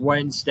next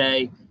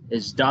Wednesday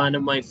is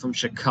Dynamite from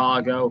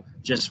Chicago.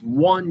 Just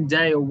one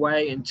day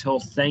away until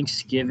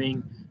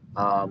Thanksgiving.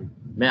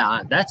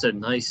 Man, that's a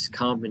nice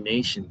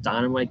combination.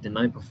 Dynamite the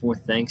night before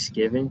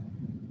Thanksgiving.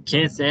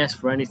 Can't ask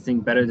for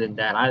anything better than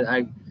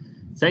that.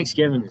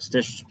 Thanksgiving is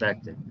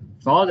disrespected.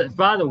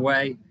 By the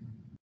way,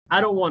 I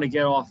don't want to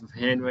get off of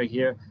hand right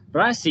here,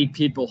 but I see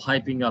people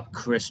hyping up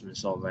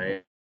Christmas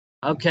already.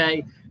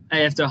 Okay,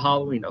 after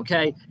Halloween.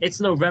 Okay, it's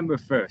November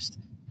 1st.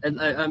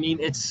 And I mean,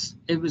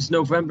 it was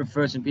November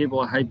 1st and people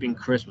are hyping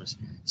Christmas.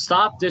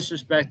 Stop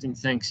disrespecting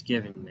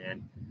Thanksgiving,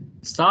 man.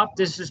 Stop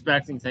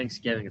disrespecting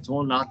Thanksgiving. It's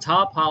one of the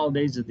top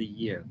holidays of the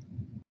year.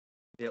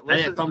 Yeah,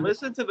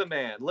 listen to the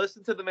man.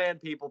 Listen to the man,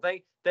 people.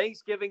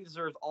 Thanksgiving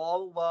deserves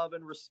all the love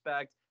and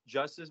respect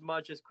just as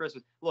much as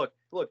Christmas. Look,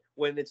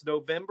 when it's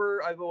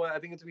November, I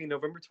think it's going to be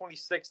November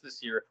 26th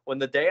this year. When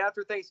the day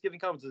after Thanksgiving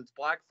comes, it's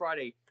Black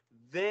Friday.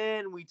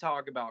 Then we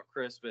talk about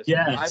Christmas.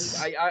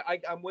 Yes.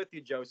 I'm with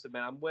you, Joseph,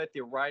 man. I'm with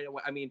you right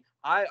away. I mean,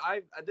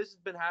 this has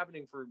been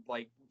happening for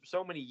like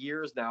so many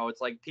years now.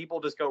 It's like people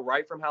just go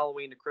right from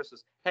Halloween to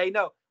Christmas. Hey,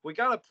 no, we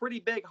got a pretty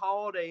big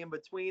holiday in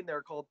between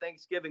there called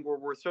Thanksgiving, where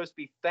we're supposed to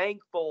be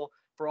thankful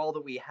for all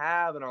that we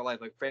have in our life,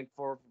 like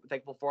thankful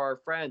for our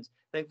friends,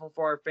 thankful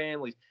for our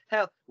families.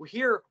 Hell,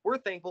 we're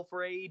thankful for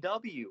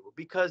AEW,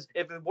 because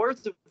if it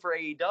weren't for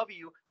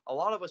AEW, a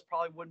lot of us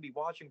probably wouldn't be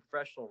watching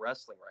professional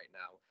wrestling right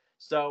now.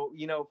 So,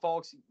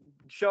 folks,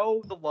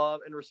 show the love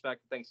and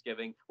respect for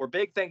Thanksgiving. We're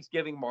big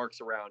Thanksgiving marks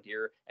around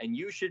here, and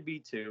you should be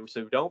too.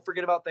 So don't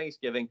forget about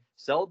Thanksgiving.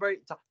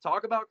 Celebrate,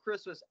 talk about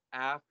Christmas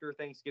after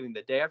Thanksgiving.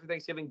 The day after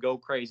Thanksgiving, go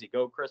crazy.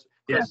 Go Christmas.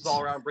 Christmas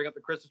all around. Bring up the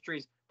Christmas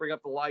trees. Bring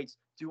up the lights.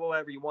 Do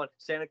whatever you want.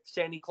 Santa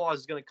Claus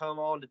is going to come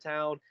on to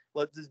town.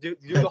 Let's just do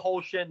the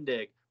whole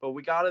shindig. But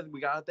we gotta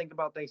think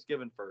about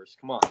Thanksgiving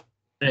first. Come on.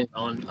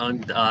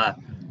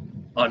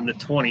 On the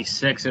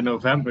 26th of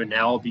November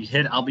now, I'll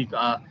be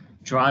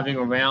driving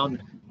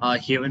around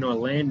here in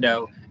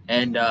Orlando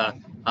and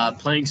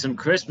playing some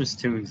Christmas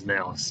tunes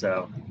now.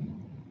 So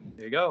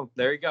there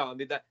you go. I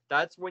mean,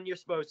 that's when you're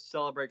supposed to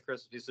celebrate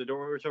Christmas.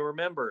 So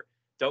remember,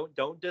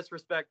 don't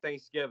disrespect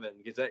Thanksgiving,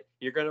 because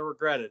you're gonna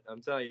regret it.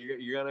 I'm telling you,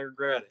 you're gonna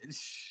regret it.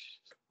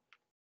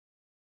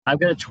 I'm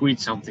gonna tweet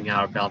something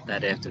out about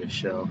that after the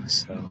show.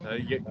 So,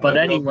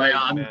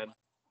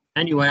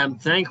 Anyway, I'm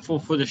thankful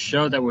for the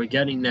show that we're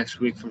getting next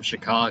week from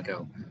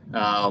Chicago.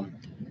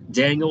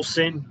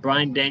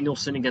 Bryan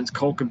Danielson against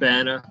Colt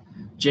Cabana,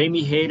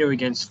 Jamie Hayter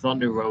against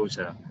Thunder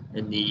Rosa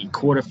in the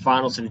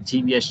quarterfinals of the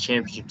TBS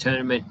Championship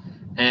Tournament,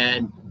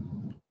 and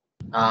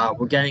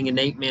we're getting an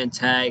 8-man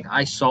tag.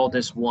 I saw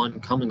this one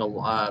coming.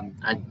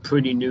 I'm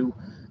pretty new.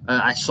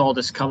 I saw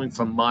this coming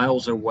from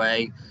miles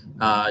away.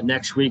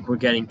 Next week, we're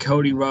getting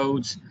Cody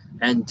Rhodes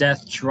and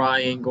Death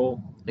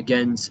Triangle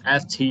against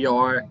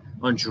FTR,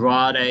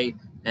 Andrade,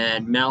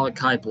 and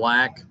Malachi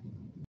Black.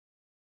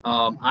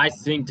 I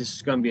think this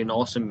is going to be an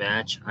awesome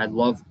match. I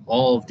love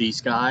all of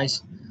these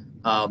guys.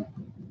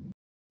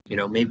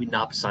 Maybe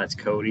not besides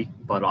Cody,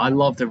 but I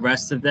love the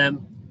rest of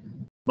them.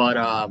 But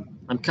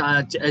I'm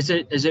kind of, is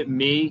it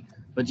me?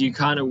 But do you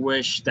kind of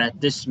wish that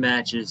this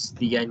match is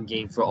the end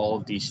game for all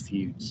of these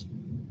feuds?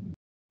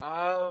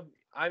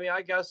 I mean,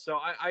 I guess so.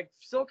 I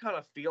still kind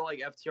of feel like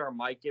FTR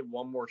might get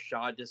one more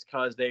shot, just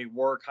because they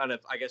were kind of,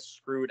 I guess,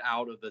 screwed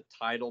out of the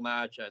title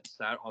match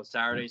on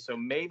Saturday. So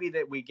maybe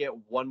that we get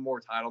one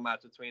more title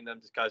match between them,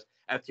 just because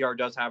FTR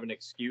does have an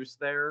excuse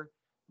there.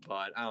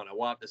 But I don't know.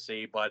 We'll have to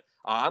see. But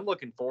I'm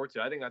looking forward to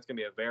it. I think that's going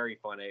to be a very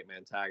fun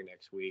 8-man tag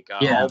next week.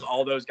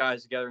 All those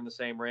guys together in the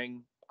same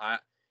ring. I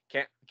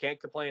can't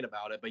complain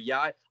about it. But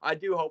yeah, I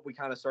do hope we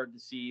kind of start to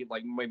see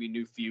like maybe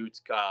new feuds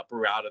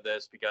brew out of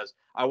this, because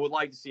I would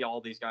like to see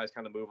all these guys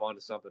kind of move on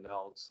to something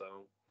else. So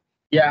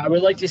yeah, I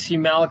would like to see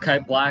Malachi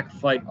Black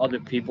fight other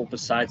people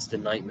besides the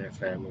Nightmare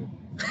Family.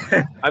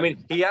 I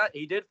mean,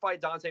 he did fight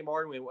Dante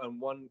Martin in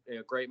one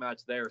great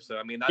match there. So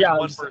I mean, that's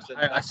one person.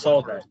 I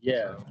saw that.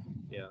 Yeah. So,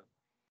 yeah.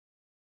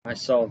 I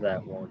saw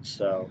that one.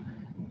 So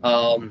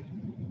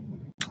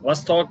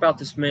let's talk about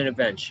this main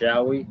event,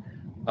 shall we?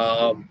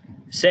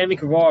 Sammy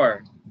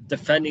Guevara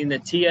defending the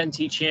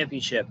TNT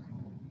Championship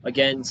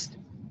against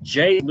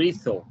Jay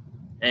Lethal.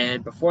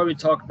 And before we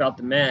talk about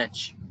the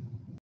match,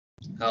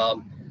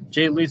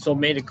 Jay Lethal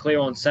made it clear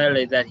on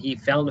Saturday that he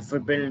found the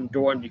forbidden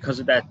door, and because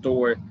of that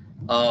door,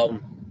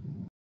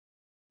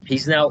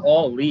 he's now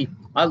all elite.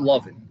 I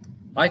love it.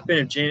 I've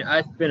been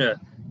a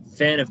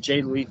fan of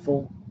Jay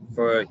Lethal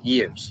for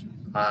years.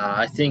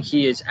 I think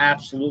he is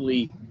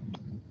absolutely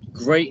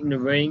great in the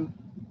ring,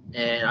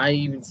 and I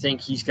even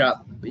think he's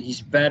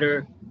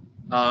better.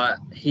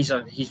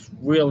 He's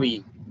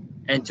really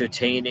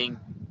entertaining.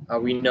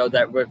 We know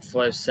that Ric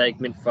Flair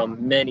segment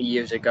from many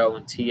years ago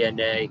in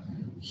TNA.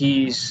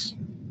 He's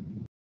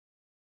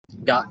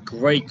got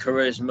great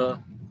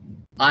charisma.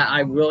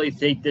 I really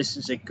think this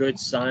is a good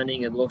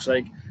signing. It looks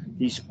like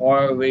these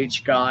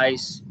ROH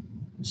guys,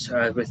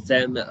 with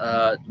them,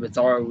 with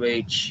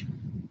ROH,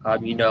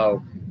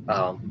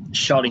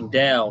 shutting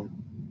down.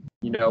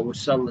 We're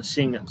starting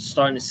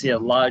to see a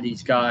lot of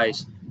these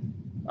guys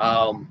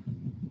um,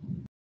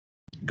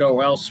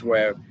 go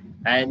elsewhere,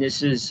 and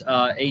this is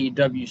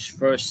AEW's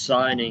first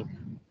signing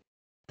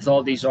with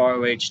all these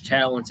ROH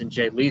talents and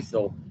Jay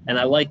Lethal, and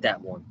I like that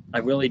one. I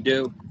really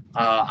do.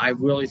 I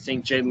really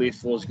think Jay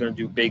Lethal is going to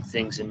do big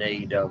things in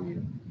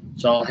AEW.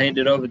 So I'll hand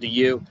it over to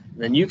you,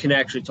 and then you can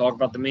actually talk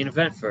about the main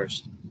event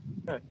first.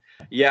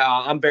 Yeah,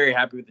 I'm very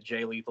happy with the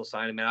Jay Lethal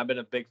signing, man. I've been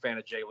a big fan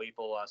of Jay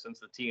Lethal since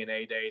the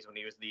TNA days when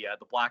he was the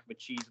Black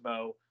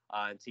Machismo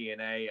in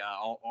TNA,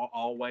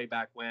 all way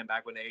back when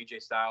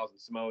AJ Styles and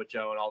Samoa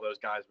Joe and all those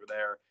guys were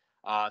there.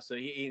 So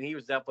he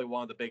was definitely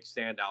one of the big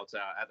standouts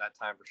at that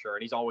time for sure.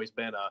 And he's always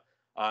been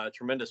a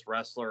tremendous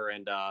wrestler.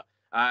 And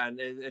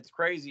it's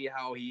crazy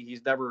how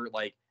he's never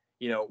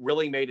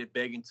really made it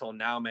big until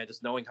now, man.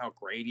 Just knowing how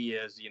great he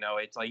is,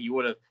 it's like you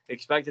would have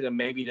expected him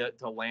maybe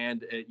to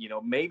land,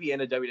 maybe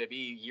in a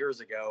WWE years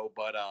ago,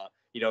 but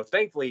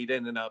thankfully he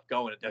didn't end up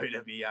going to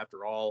WWE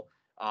after all,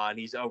 and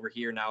he's over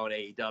here now in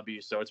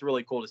AEW. So it's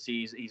really cool to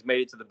see he's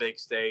made it to the big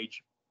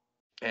stage,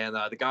 and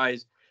the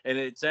guys. And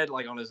it said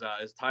on his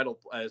title,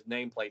 his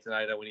nameplate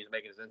tonight when he's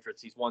making his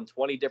entrance, he's won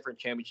 20 different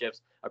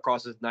championships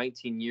across his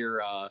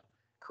 19-year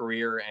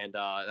career, and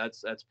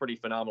that's pretty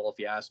phenomenal if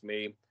you ask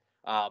me.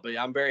 But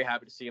I'm very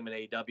happy to see him in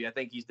AEW. I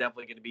think he's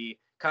definitely going to be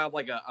kind of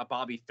like a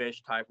Bobby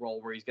Fish type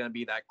role where he's going to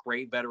be that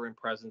great veteran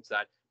presence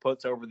that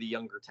puts over the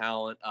younger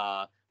talent.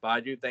 But I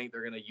do think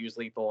they're going to use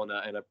Lethal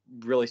in a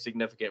really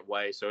significant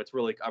way. So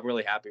I'm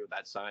really happy with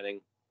that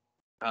signing.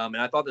 And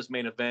I thought this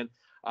main event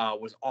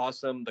was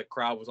awesome. The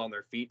crowd was on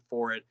their feet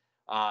for it.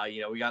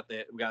 We got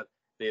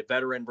the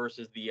veteran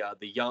versus the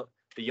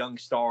young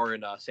star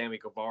and Sammy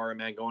Guevara,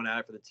 man, going at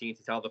it for the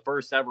TNT title. The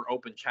first ever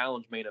open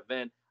challenge main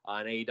event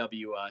in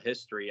AEW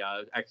history.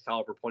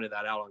 Excalibur pointed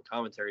that out on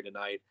commentary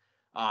tonight.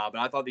 But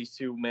I thought these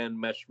two men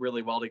meshed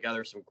really well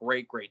together. Some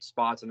great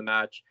spots in the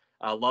match.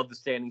 Love the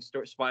standing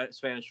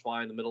Spanish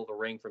fly in the middle of the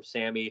ring from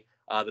Sammy.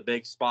 The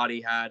big spot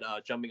he had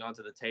jumping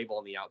onto the table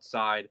on the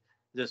outside.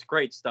 Just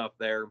great stuff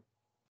there.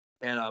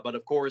 And but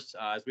of course,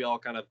 as we all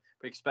kind of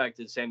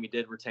expected, Sammy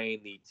did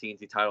retain the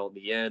TNT title in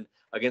the end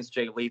against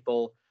Jay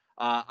Lethal.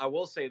 I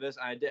will say this: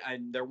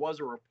 there was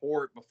a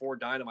report before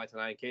Dynamite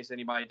tonight, in case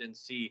anybody didn't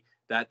see,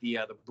 that the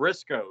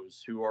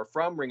Briscoes, who are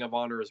from Ring of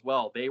Honor as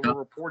well, they were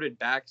reported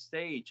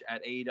backstage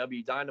at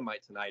AEW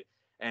Dynamite tonight.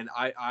 And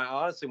I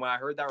honestly, when I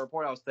heard that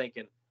report, I was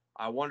thinking,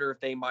 I wonder if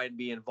they might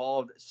be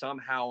involved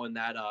somehow in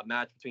that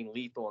match between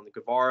Lethal and the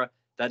Guevara.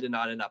 That did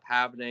not end up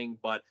happening,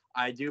 but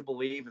I do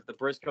believe if the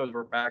Briscoes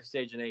were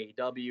backstage in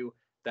AEW,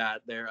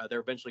 that they're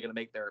eventually going to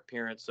make their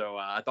appearance. So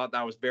I thought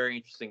that was very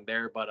interesting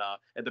there. But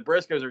if the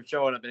Briscoes are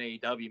showing up in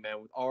AEW,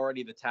 man, with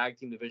already the tag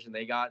team division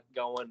they got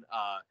going,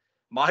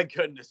 my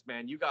goodness,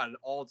 man, you got an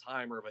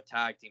all-timer of a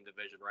tag team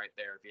division right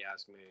there, if you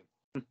ask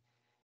me.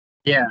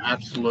 Yeah,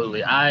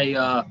 absolutely.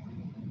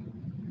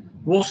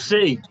 We'll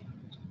see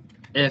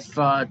if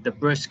the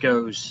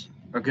Briscoes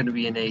are going to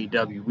be in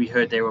AEW. We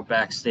heard they were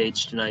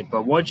backstage tonight,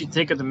 but what'd you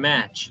think of the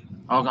match?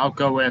 I'll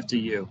go after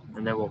you,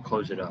 and then we'll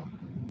close it up.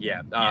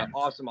 Yeah,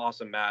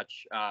 awesome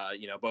match.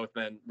 Both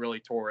men really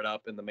tore it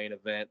up in the main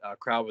event.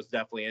 Crowd was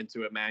definitely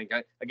into it, man.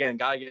 Again,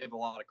 gotta give a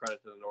lot of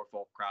credit to the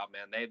Norfolk crowd,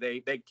 man.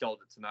 They killed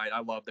it tonight.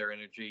 I love their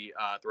energy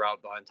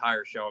throughout the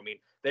entire show. I mean,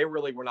 they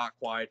really were not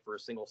quiet for a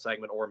single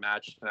segment or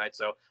match tonight.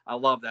 So I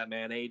love that,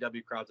 man.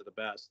 AEW crowds are the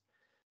best.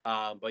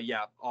 But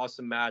yeah,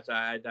 awesome match.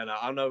 I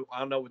don't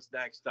know what's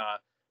next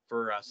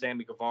for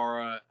Sammy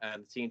Guevara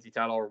and the TNT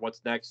title, or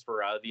what's next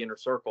for the Inner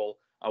Circle.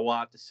 We'll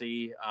have to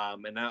see.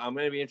 And I'm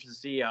going to be interested to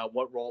see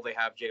what role they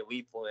have Jay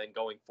Lethal in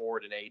going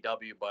forward in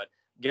AEW. But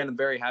again, I'm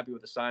very happy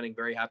with the signing,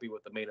 very happy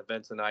with the main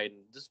event tonight,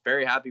 and just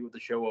very happy with the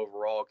show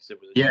overall because it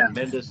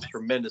was a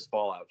tremendous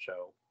Fallout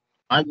show.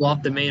 I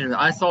loved the main event.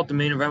 I thought the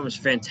main event was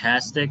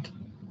fantastic.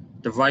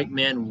 The right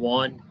man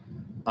won.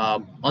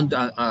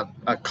 Under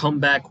a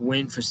comeback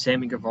win for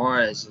Sammy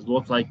Guevara, as it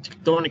looked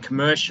like during the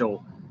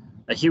commercial.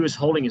 He was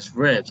holding his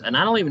ribs, and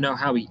I don't even know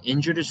how he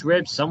injured his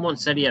ribs. Someone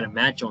said he had a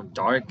match on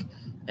Dark,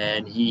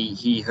 and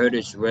he hurt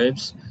his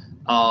ribs.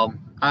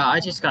 I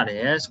just got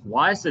to ask,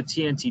 why is the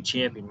TNT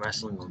champion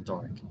wrestling on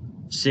Dark?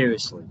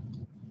 Seriously,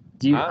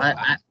 do you?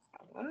 I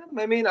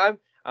mean, I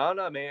don't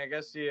know, man. I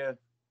guess yeah.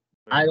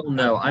 I don't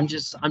know. I'm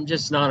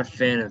just not a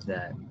fan of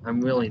that.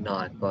 I'm really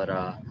not.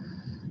 But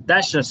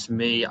that's just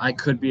me. I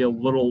could be a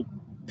little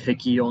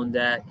picky on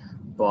that,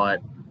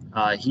 but.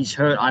 He's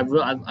hurt.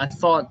 I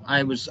thought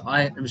I was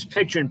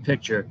picture in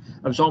picture.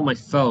 I was on my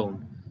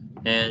phone,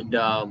 and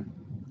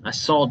I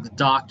saw the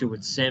doctor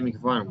with Sammy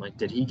Guevara. I'm like,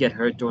 did he get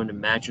hurt during the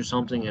match or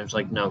something? And it was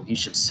like, no,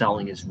 he's just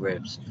selling his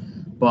ribs.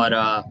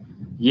 But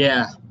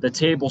yeah, the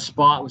table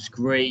spot was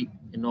great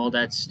and all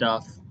that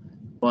stuff.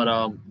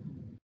 But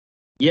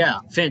yeah,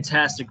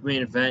 fantastic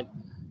main event.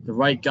 The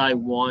right guy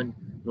won.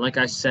 And like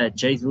I said,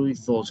 Jay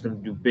Lethal is going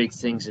to do big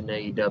things in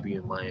AEW,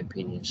 in my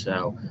opinion.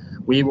 So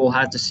we will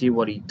have to see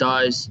what he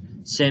does.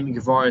 Sammy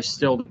Guevara is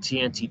still the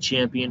TNT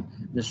champion.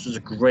 This was a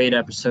great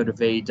episode of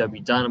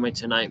AEW Dynamite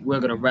tonight. We're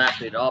going to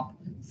wrap it up.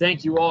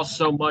 Thank you all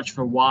so much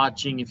for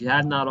watching. If you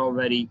have not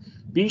already,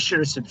 be sure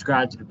to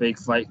subscribe to the Big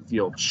Fight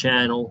Field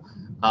channel.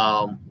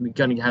 We're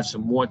going to have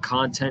some more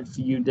content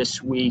for you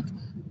this week.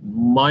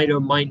 Might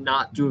or might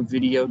not do a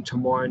video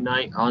tomorrow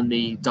night on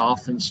the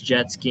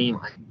Dolphins-Jets game.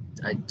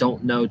 I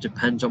don't know.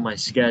 Depends on my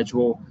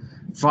schedule.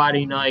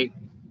 Friday night,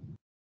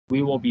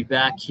 we will be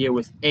back here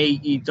with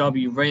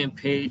AEW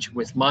Rampage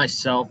with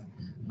myself,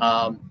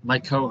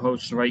 my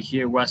co-host right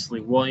here,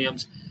 Wesley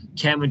Williams.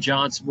 Cameron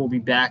Johnson will be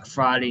back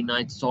Friday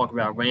night to talk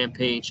about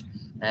Rampage.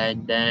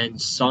 And then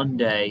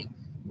Sunday,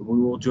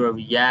 we will do a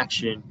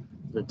reaction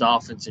to the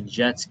Dolphins and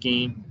Jets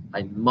game.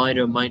 I might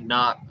or might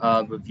not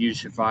review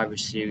Survivor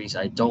Series.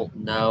 I don't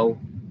know.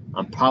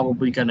 I'm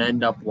probably going to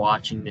end up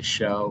watching the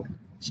show.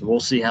 So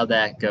we'll see how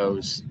that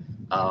goes.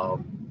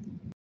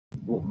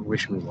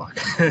 Wish me luck.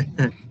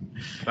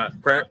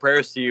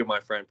 Prayers to you, my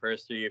friend.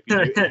 Prayers to you.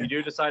 If you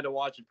do decide to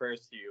watch it,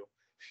 prayers to you.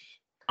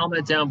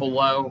 Comment down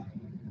below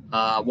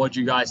what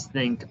you guys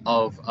think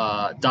of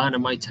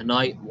Dynamite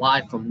tonight,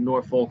 live from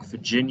Norfolk,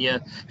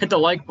 Virginia. Hit the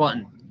like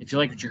button if you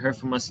like what you heard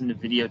from us in the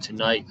video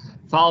tonight.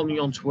 Follow me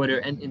on Twitter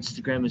and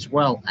Instagram as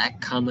well at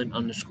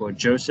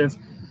Conlon_Joseph.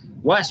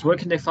 Wes, where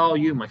can they follow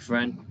you, my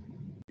friend?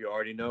 You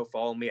already know.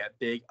 Follow me at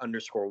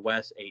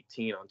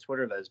big_Wes18 on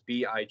Twitter. That is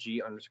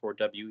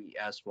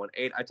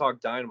BIG_WES18. I talk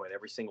Dynamite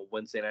every single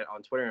Wednesday night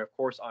on Twitter, and of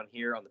course on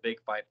here on the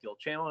Big Fight Field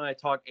channel. And I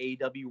talk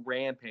AEW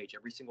Rampage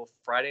every single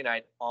Friday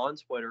night on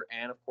Twitter,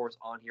 and of course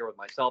on here with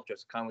myself,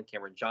 Joseph Conlon,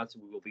 Cameron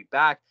Johnson. We will be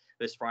back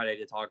this Friday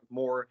to talk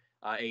more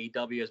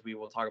AEW, as we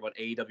will talk about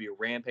AEW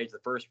Rampage, the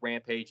first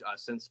Rampage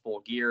since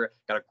Full Gear.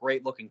 Got a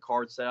great looking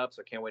card set up,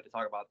 so can't wait to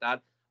talk about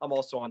that. I'm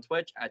also on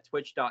Twitch at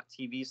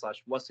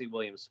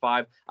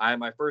twitch.tv/WesleyWilliams5. I had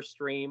my first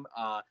stream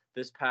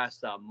this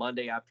past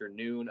Monday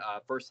afternoon.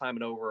 First time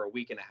in over a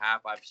week and a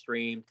half I've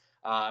streamed.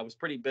 I was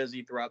pretty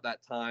busy throughout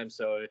that time,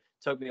 so it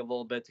took me a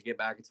little bit to get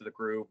back into the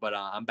groove, but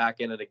I'm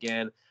back in it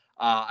again.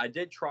 I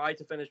did try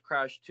to finish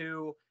Crash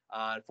 2.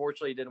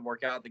 Unfortunately, it didn't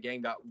work out. The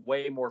game got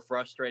way more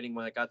frustrating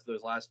when it got to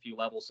those last few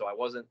levels, so I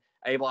wasn't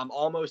able. I'm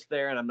almost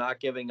there, and I'm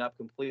not giving up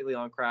completely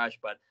on Crash,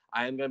 but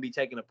I am going to be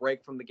taking a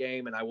break from the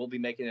game, and I will be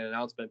making an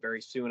announcement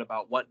very soon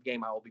about what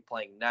game I will be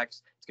playing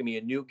next. It's going to be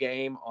a new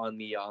game on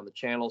the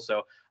channel,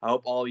 so I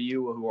hope all of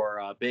you who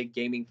are big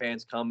gaming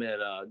fans come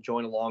and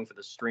join along for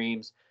the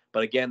streams.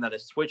 But again, that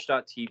is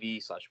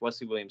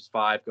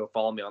twitch.tv/WesleyWilliams5. Go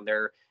follow me on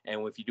there.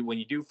 And when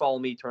you do follow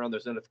me, turn on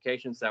those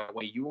notifications. That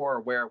way you are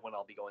aware of when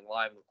I'll be going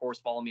live. And of course,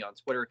 follow me on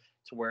Twitter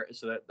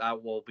so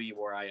that will be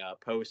where I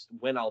post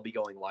when I'll be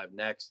going live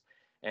next.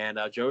 And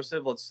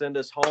Joseph, let's send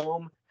us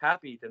home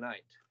happy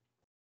tonight.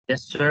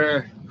 Yes,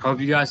 sir. Hope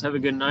you guys have a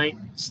good night.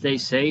 Stay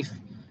safe.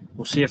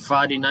 We'll see you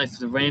Friday night for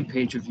the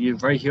Rampage review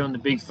right here on the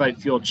Big Fight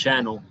Field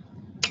channel.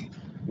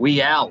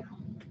 We out.